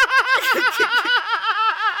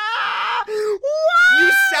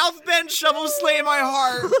 You South Bend shovel slay my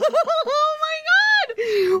heart. Oh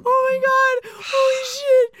my god. Holy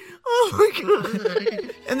shit. Oh my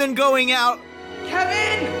god. And then going out.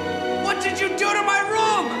 Kevin, what did you do to my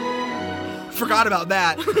room? Forgot about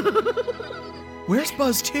that. Where's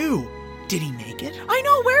Buzz 2? Did he make it? I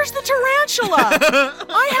know, where's the tarantula?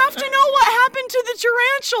 I have to know what happened to the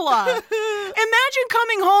tarantula. Imagine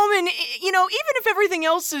coming home and, even if everything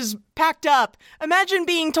else is packed up, imagine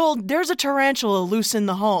being told there's a tarantula loose in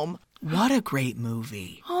the home. What a great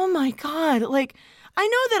movie. Oh my God. Like, I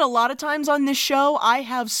know that a lot of times on this show, I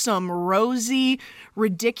have some rosy,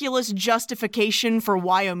 ridiculous justification for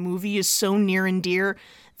why a movie is so near and dear.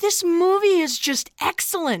 This movie is just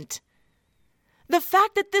excellent. The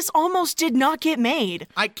fact that this almost did not get made.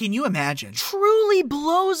 Can you imagine? Truly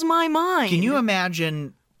blows my mind. Can you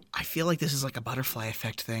imagine I feel like this is like a butterfly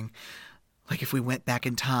effect thing. Like if we went back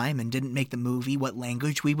in time and didn't make the movie, what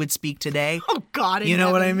language we would speak today. Oh, God. You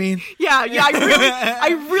know what I mean? Yeah,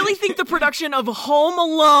 I really think the production of Home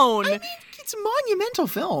Alone... It's a monumental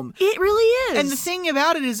film. It really is. And the thing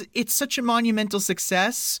about it is it's such a monumental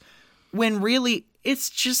success when really it's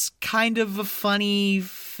just kind of a funny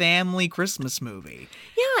family Christmas movie.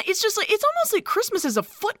 Yeah, it's just like, it's almost like Christmas is a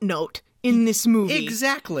footnote in this movie.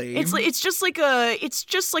 Exactly. It's just like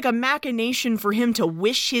a machination for him to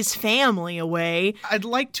wish his family away. I'd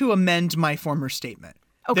like to amend my former statement.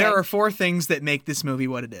 Okay. There are 4 things that make this movie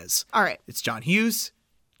what it is. All right. It's John Hughes,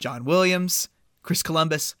 John Williams, Chris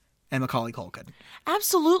Columbus, and Macaulay Culkin.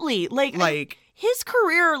 Absolutely. Like his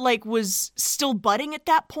career was still budding at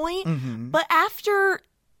that point, but after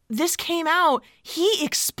this came out, he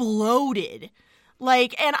exploded.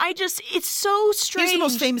 And it's so strange. He's the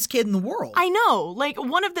most famous kid in the world. I know.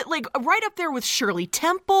 One of the, right up there with Shirley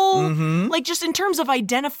Temple. Just in terms of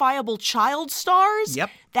identifiable child stars.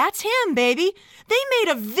 Yep. That's him, baby. They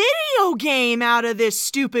made a video game out of this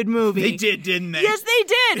stupid movie. They did, didn't they? Yes, they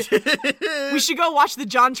did. We should go watch the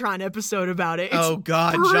JonTron episode about it. Oh,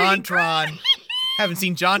 God, JonTron. Haven't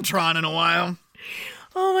seen JonTron in a while.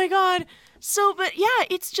 Oh, my God. So, but yeah,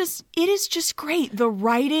 it is just great. The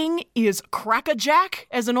writing is crackerjack,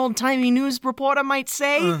 as an old-timey news reporter might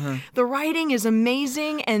say. The writing is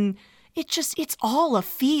amazing, and it's all a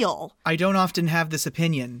feel. I don't often have this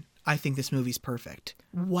opinion. I think this movie's perfect.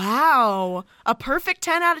 Wow. A perfect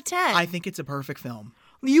 10 out of 10. I think it's a perfect film.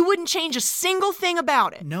 You wouldn't change a single thing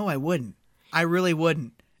about it. No, I wouldn't. I really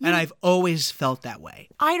wouldn't. And I've always felt that way.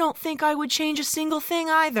 I don't think I would change a single thing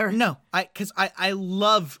either. No, because I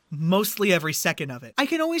love mostly every second of it. I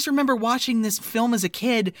can always remember watching this film as a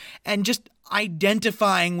kid and just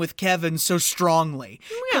identifying with Kevin so strongly.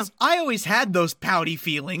 Because I always had those pouty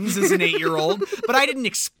feelings as an 8-year-old, but I didn't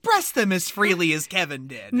express them as freely as Kevin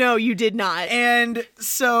did. No, you did not. And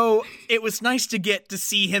so it was nice to get to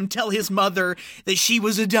see him tell his mother that she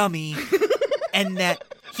was a dummy and that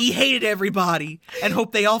he hated everybody and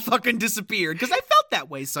hoped they all fucking disappeared, because I felt that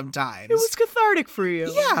way sometimes. It was cathartic for you.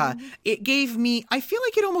 Yeah. I feel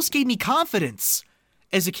like it almost gave me confidence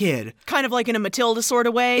as a kid. Kind of like in a Matilda sort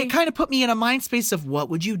of way? It kind of put me in a mind space of what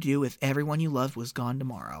would you do if everyone you loved was gone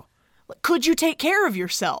tomorrow? Could you take care of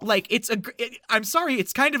yourself? I'm sorry,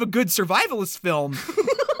 it's kind of a good survivalist film.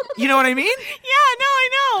 You know what I mean? Yeah, no, I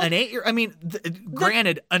know. An 8-year,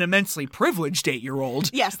 granted, an immensely privileged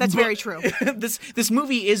 8-year-old. Yes, that's very true. This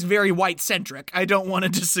movie is very white-centric. I don't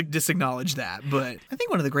want to disacknowledge that, but I think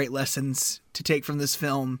one of the great lessons to take from this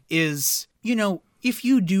film is, if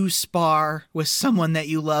you do spar with someone that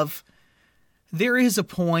you love, there is a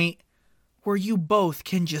point where you both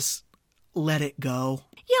can just let it go.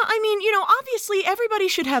 Yeah, obviously everybody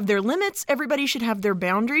should have their limits, everybody should have their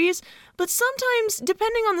boundaries, but sometimes,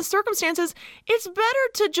 depending on the circumstances, it's better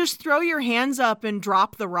to just throw your hands up and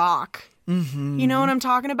drop the rock. Mm-hmm. You know what I'm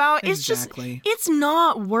talking about? Exactly. It's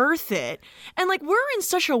not worth it. And we're in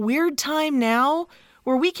such a weird time now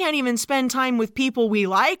where we can't even spend time with people we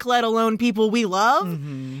like, let alone people we love.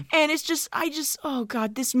 Mm-hmm. And oh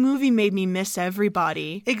God, this movie made me miss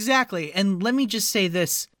everybody. Exactly. And let me just say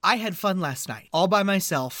this. I had fun last night, all by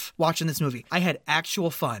myself, watching this movie. I had actual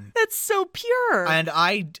fun. That's so pure. And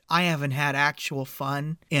I haven't had actual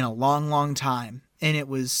fun in a long, long time. And it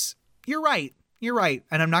was, you're right.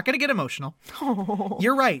 And I'm not going to get emotional. Oh.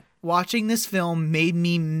 You're right. Watching this film made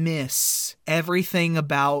me miss everything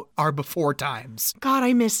about our before times. God,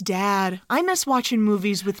 I miss Dad. I miss watching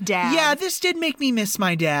movies with Dad. Yeah, this did make me miss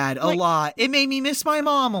my dad a lot. It made me miss my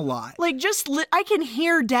mom a lot. I can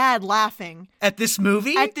hear Dad laughing. At this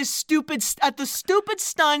movie? At the stupid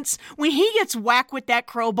stunts. When he gets whacked with that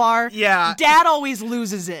crowbar, yeah, Dad always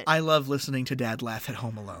loses it. I love listening to Dad laugh at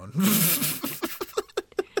Home Alone.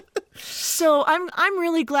 So I'm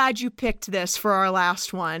really glad you picked this for our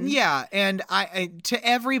last one. Yeah, and I to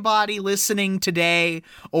everybody listening today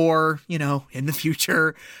or, in the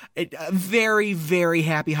future, very, very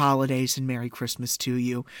happy holidays and Merry Christmas to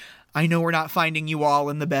you. I know we're not finding you all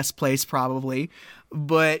in the best place probably,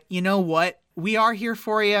 but you know what? We are here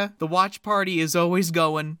for you. The watch party is always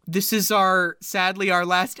going. This is sadly our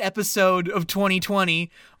last episode of 2020,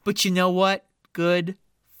 but you know what? Good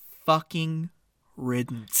fucking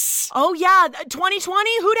riddance. Oh yeah,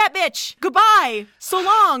 2020, who dat bitch? Goodbye, so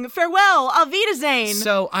long, farewell, auf Wiedersehen.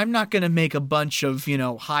 So I'm not gonna make a bunch of,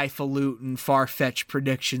 highfalutin, far-fetched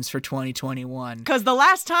predictions for 2021. Because the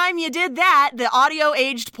last time you did that, the audio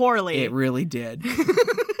aged poorly. It really did.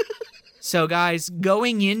 So guys,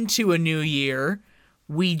 going into a new year,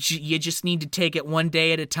 you just need to take it one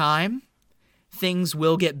day at a time. Things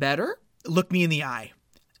will get better. Look me in the eye.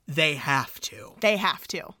 they have to. They have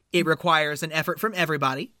to. It requires an effort from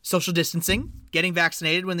everybody. Social distancing, getting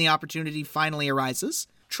vaccinated when the opportunity finally arises,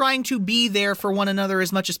 trying to be there for one another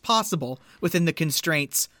as much as possible within the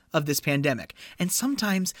constraints of this pandemic. And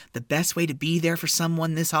sometimes the best way to be there for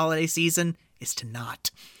someone this holiday season is to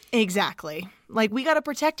not. Exactly. Like, we gotta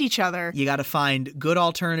protect each other. You gotta find good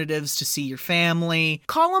alternatives to see your family.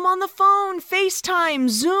 Call them on the phone, FaceTime,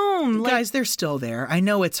 Zoom. Guys, they're still there. I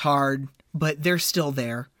know it's hard, but they're still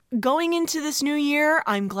there. Going into this new year,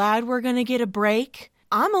 I'm glad we're gonna get a break.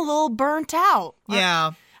 I'm a little burnt out.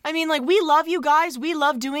 Yeah. I mean, like, we love you guys. We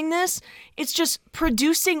love doing this. It's just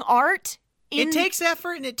producing art. It takes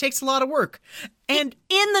effort and it takes a lot of work. And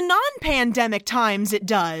in the non-pandemic times, it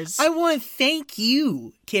does. I want to thank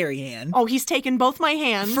you, Carrie Ann. Oh, he's taken both my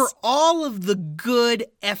hands. For all of the good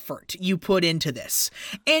effort you put into this.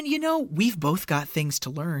 And, you know, we've both got things to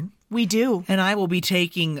learn. We do. And I will be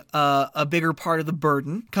taking a bigger part of the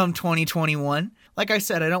burden come 2021. Like I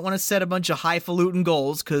said, I don't want to set a bunch of highfalutin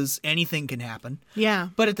goals because anything can happen. Yeah.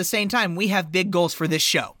 But at the same time, we have big goals for this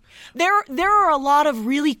show. There are a lot of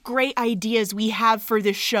really great ideas we have for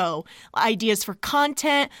this show. Ideas for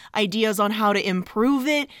content, ideas on how to improve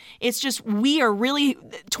it. It's just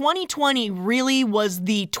 2020 really was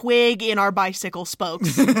the twig in our bicycle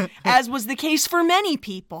spokes, as was the case for many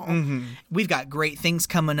people. Mm-hmm. We've got great things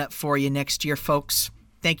coming up for you next year, folks.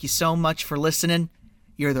 Thank you so much for listening.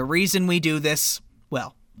 You're the reason we do this.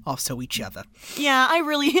 Well, also each other. Yeah, I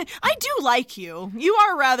do like you. You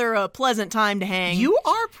are rather a pleasant time to hang. You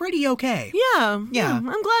are pretty okay. Yeah. I'm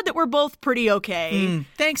glad that we're both pretty okay.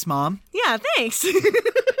 Thanks, Mom. Yeah, thanks.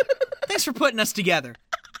 Thanks for putting us together.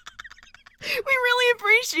 We really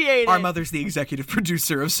appreciate it. Our mother's the executive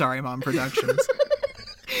producer of Sorry Mom Productions.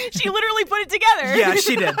 She literally put it together. Yeah,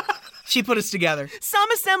 she did. She put us together. Some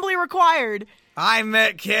assembly required. I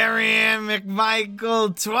met Carrie Ann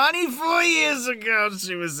McMichael 24 years ago.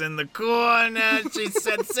 She was in the corner. She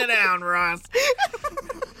said, "Sit down, Ross."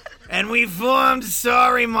 And we formed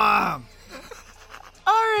Sorry Mom.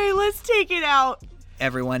 All right, let's take it out.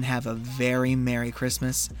 Everyone have a very Merry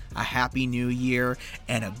Christmas, a Happy New Year,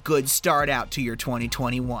 and a good start out to your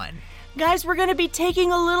 2021. Guys, we're going to be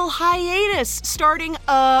taking a little hiatus starting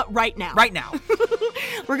right now. Right now.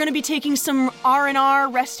 We're going to be taking some R&R,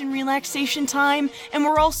 rest and relaxation time, and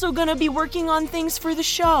we're also going to be working on things for the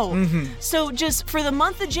show. Mm-hmm. So just for the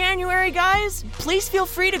month of January, guys, please feel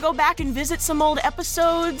free to go back and visit some old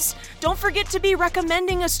episodes. Don't forget to be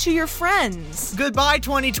recommending us to your friends. Goodbye,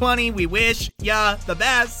 2020. We wish ya the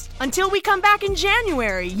best. Until we come back in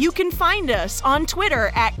January, you can find us on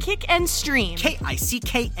Twitter at KickandStream.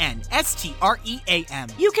 KicknStream.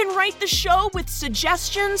 You can write the show with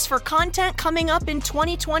suggestions for content coming up in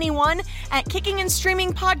 2021 at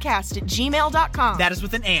kickingandstreamingpodcast@gmail.com. That is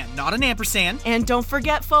with an and, not an ampersand. And don't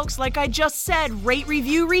forget, folks, like I just said, rate,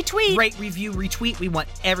 review, retweet. Rate, review, retweet. We want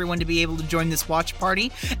everyone to be able to join this watch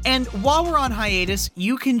party. And while we're on hiatus,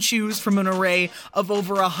 you can choose from an array of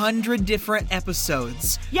over 100 different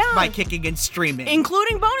episodes. Yeah. By Kicking and Streaming.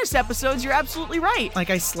 Including bonus episodes, you're absolutely right.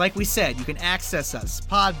 Like we said, you can access us,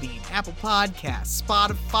 Podbean, Apple Podcasts,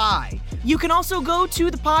 Spotify. You can also go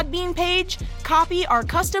to the Podbean page, copy our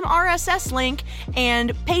custom RSS link,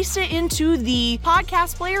 and paste it into the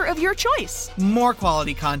podcast player of your choice. More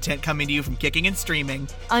quality content coming to you from Kicking and Streaming.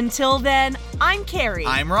 Until then, I'm Carrie.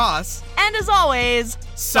 I'm Ross. And as always,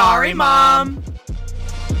 sorry, Mom.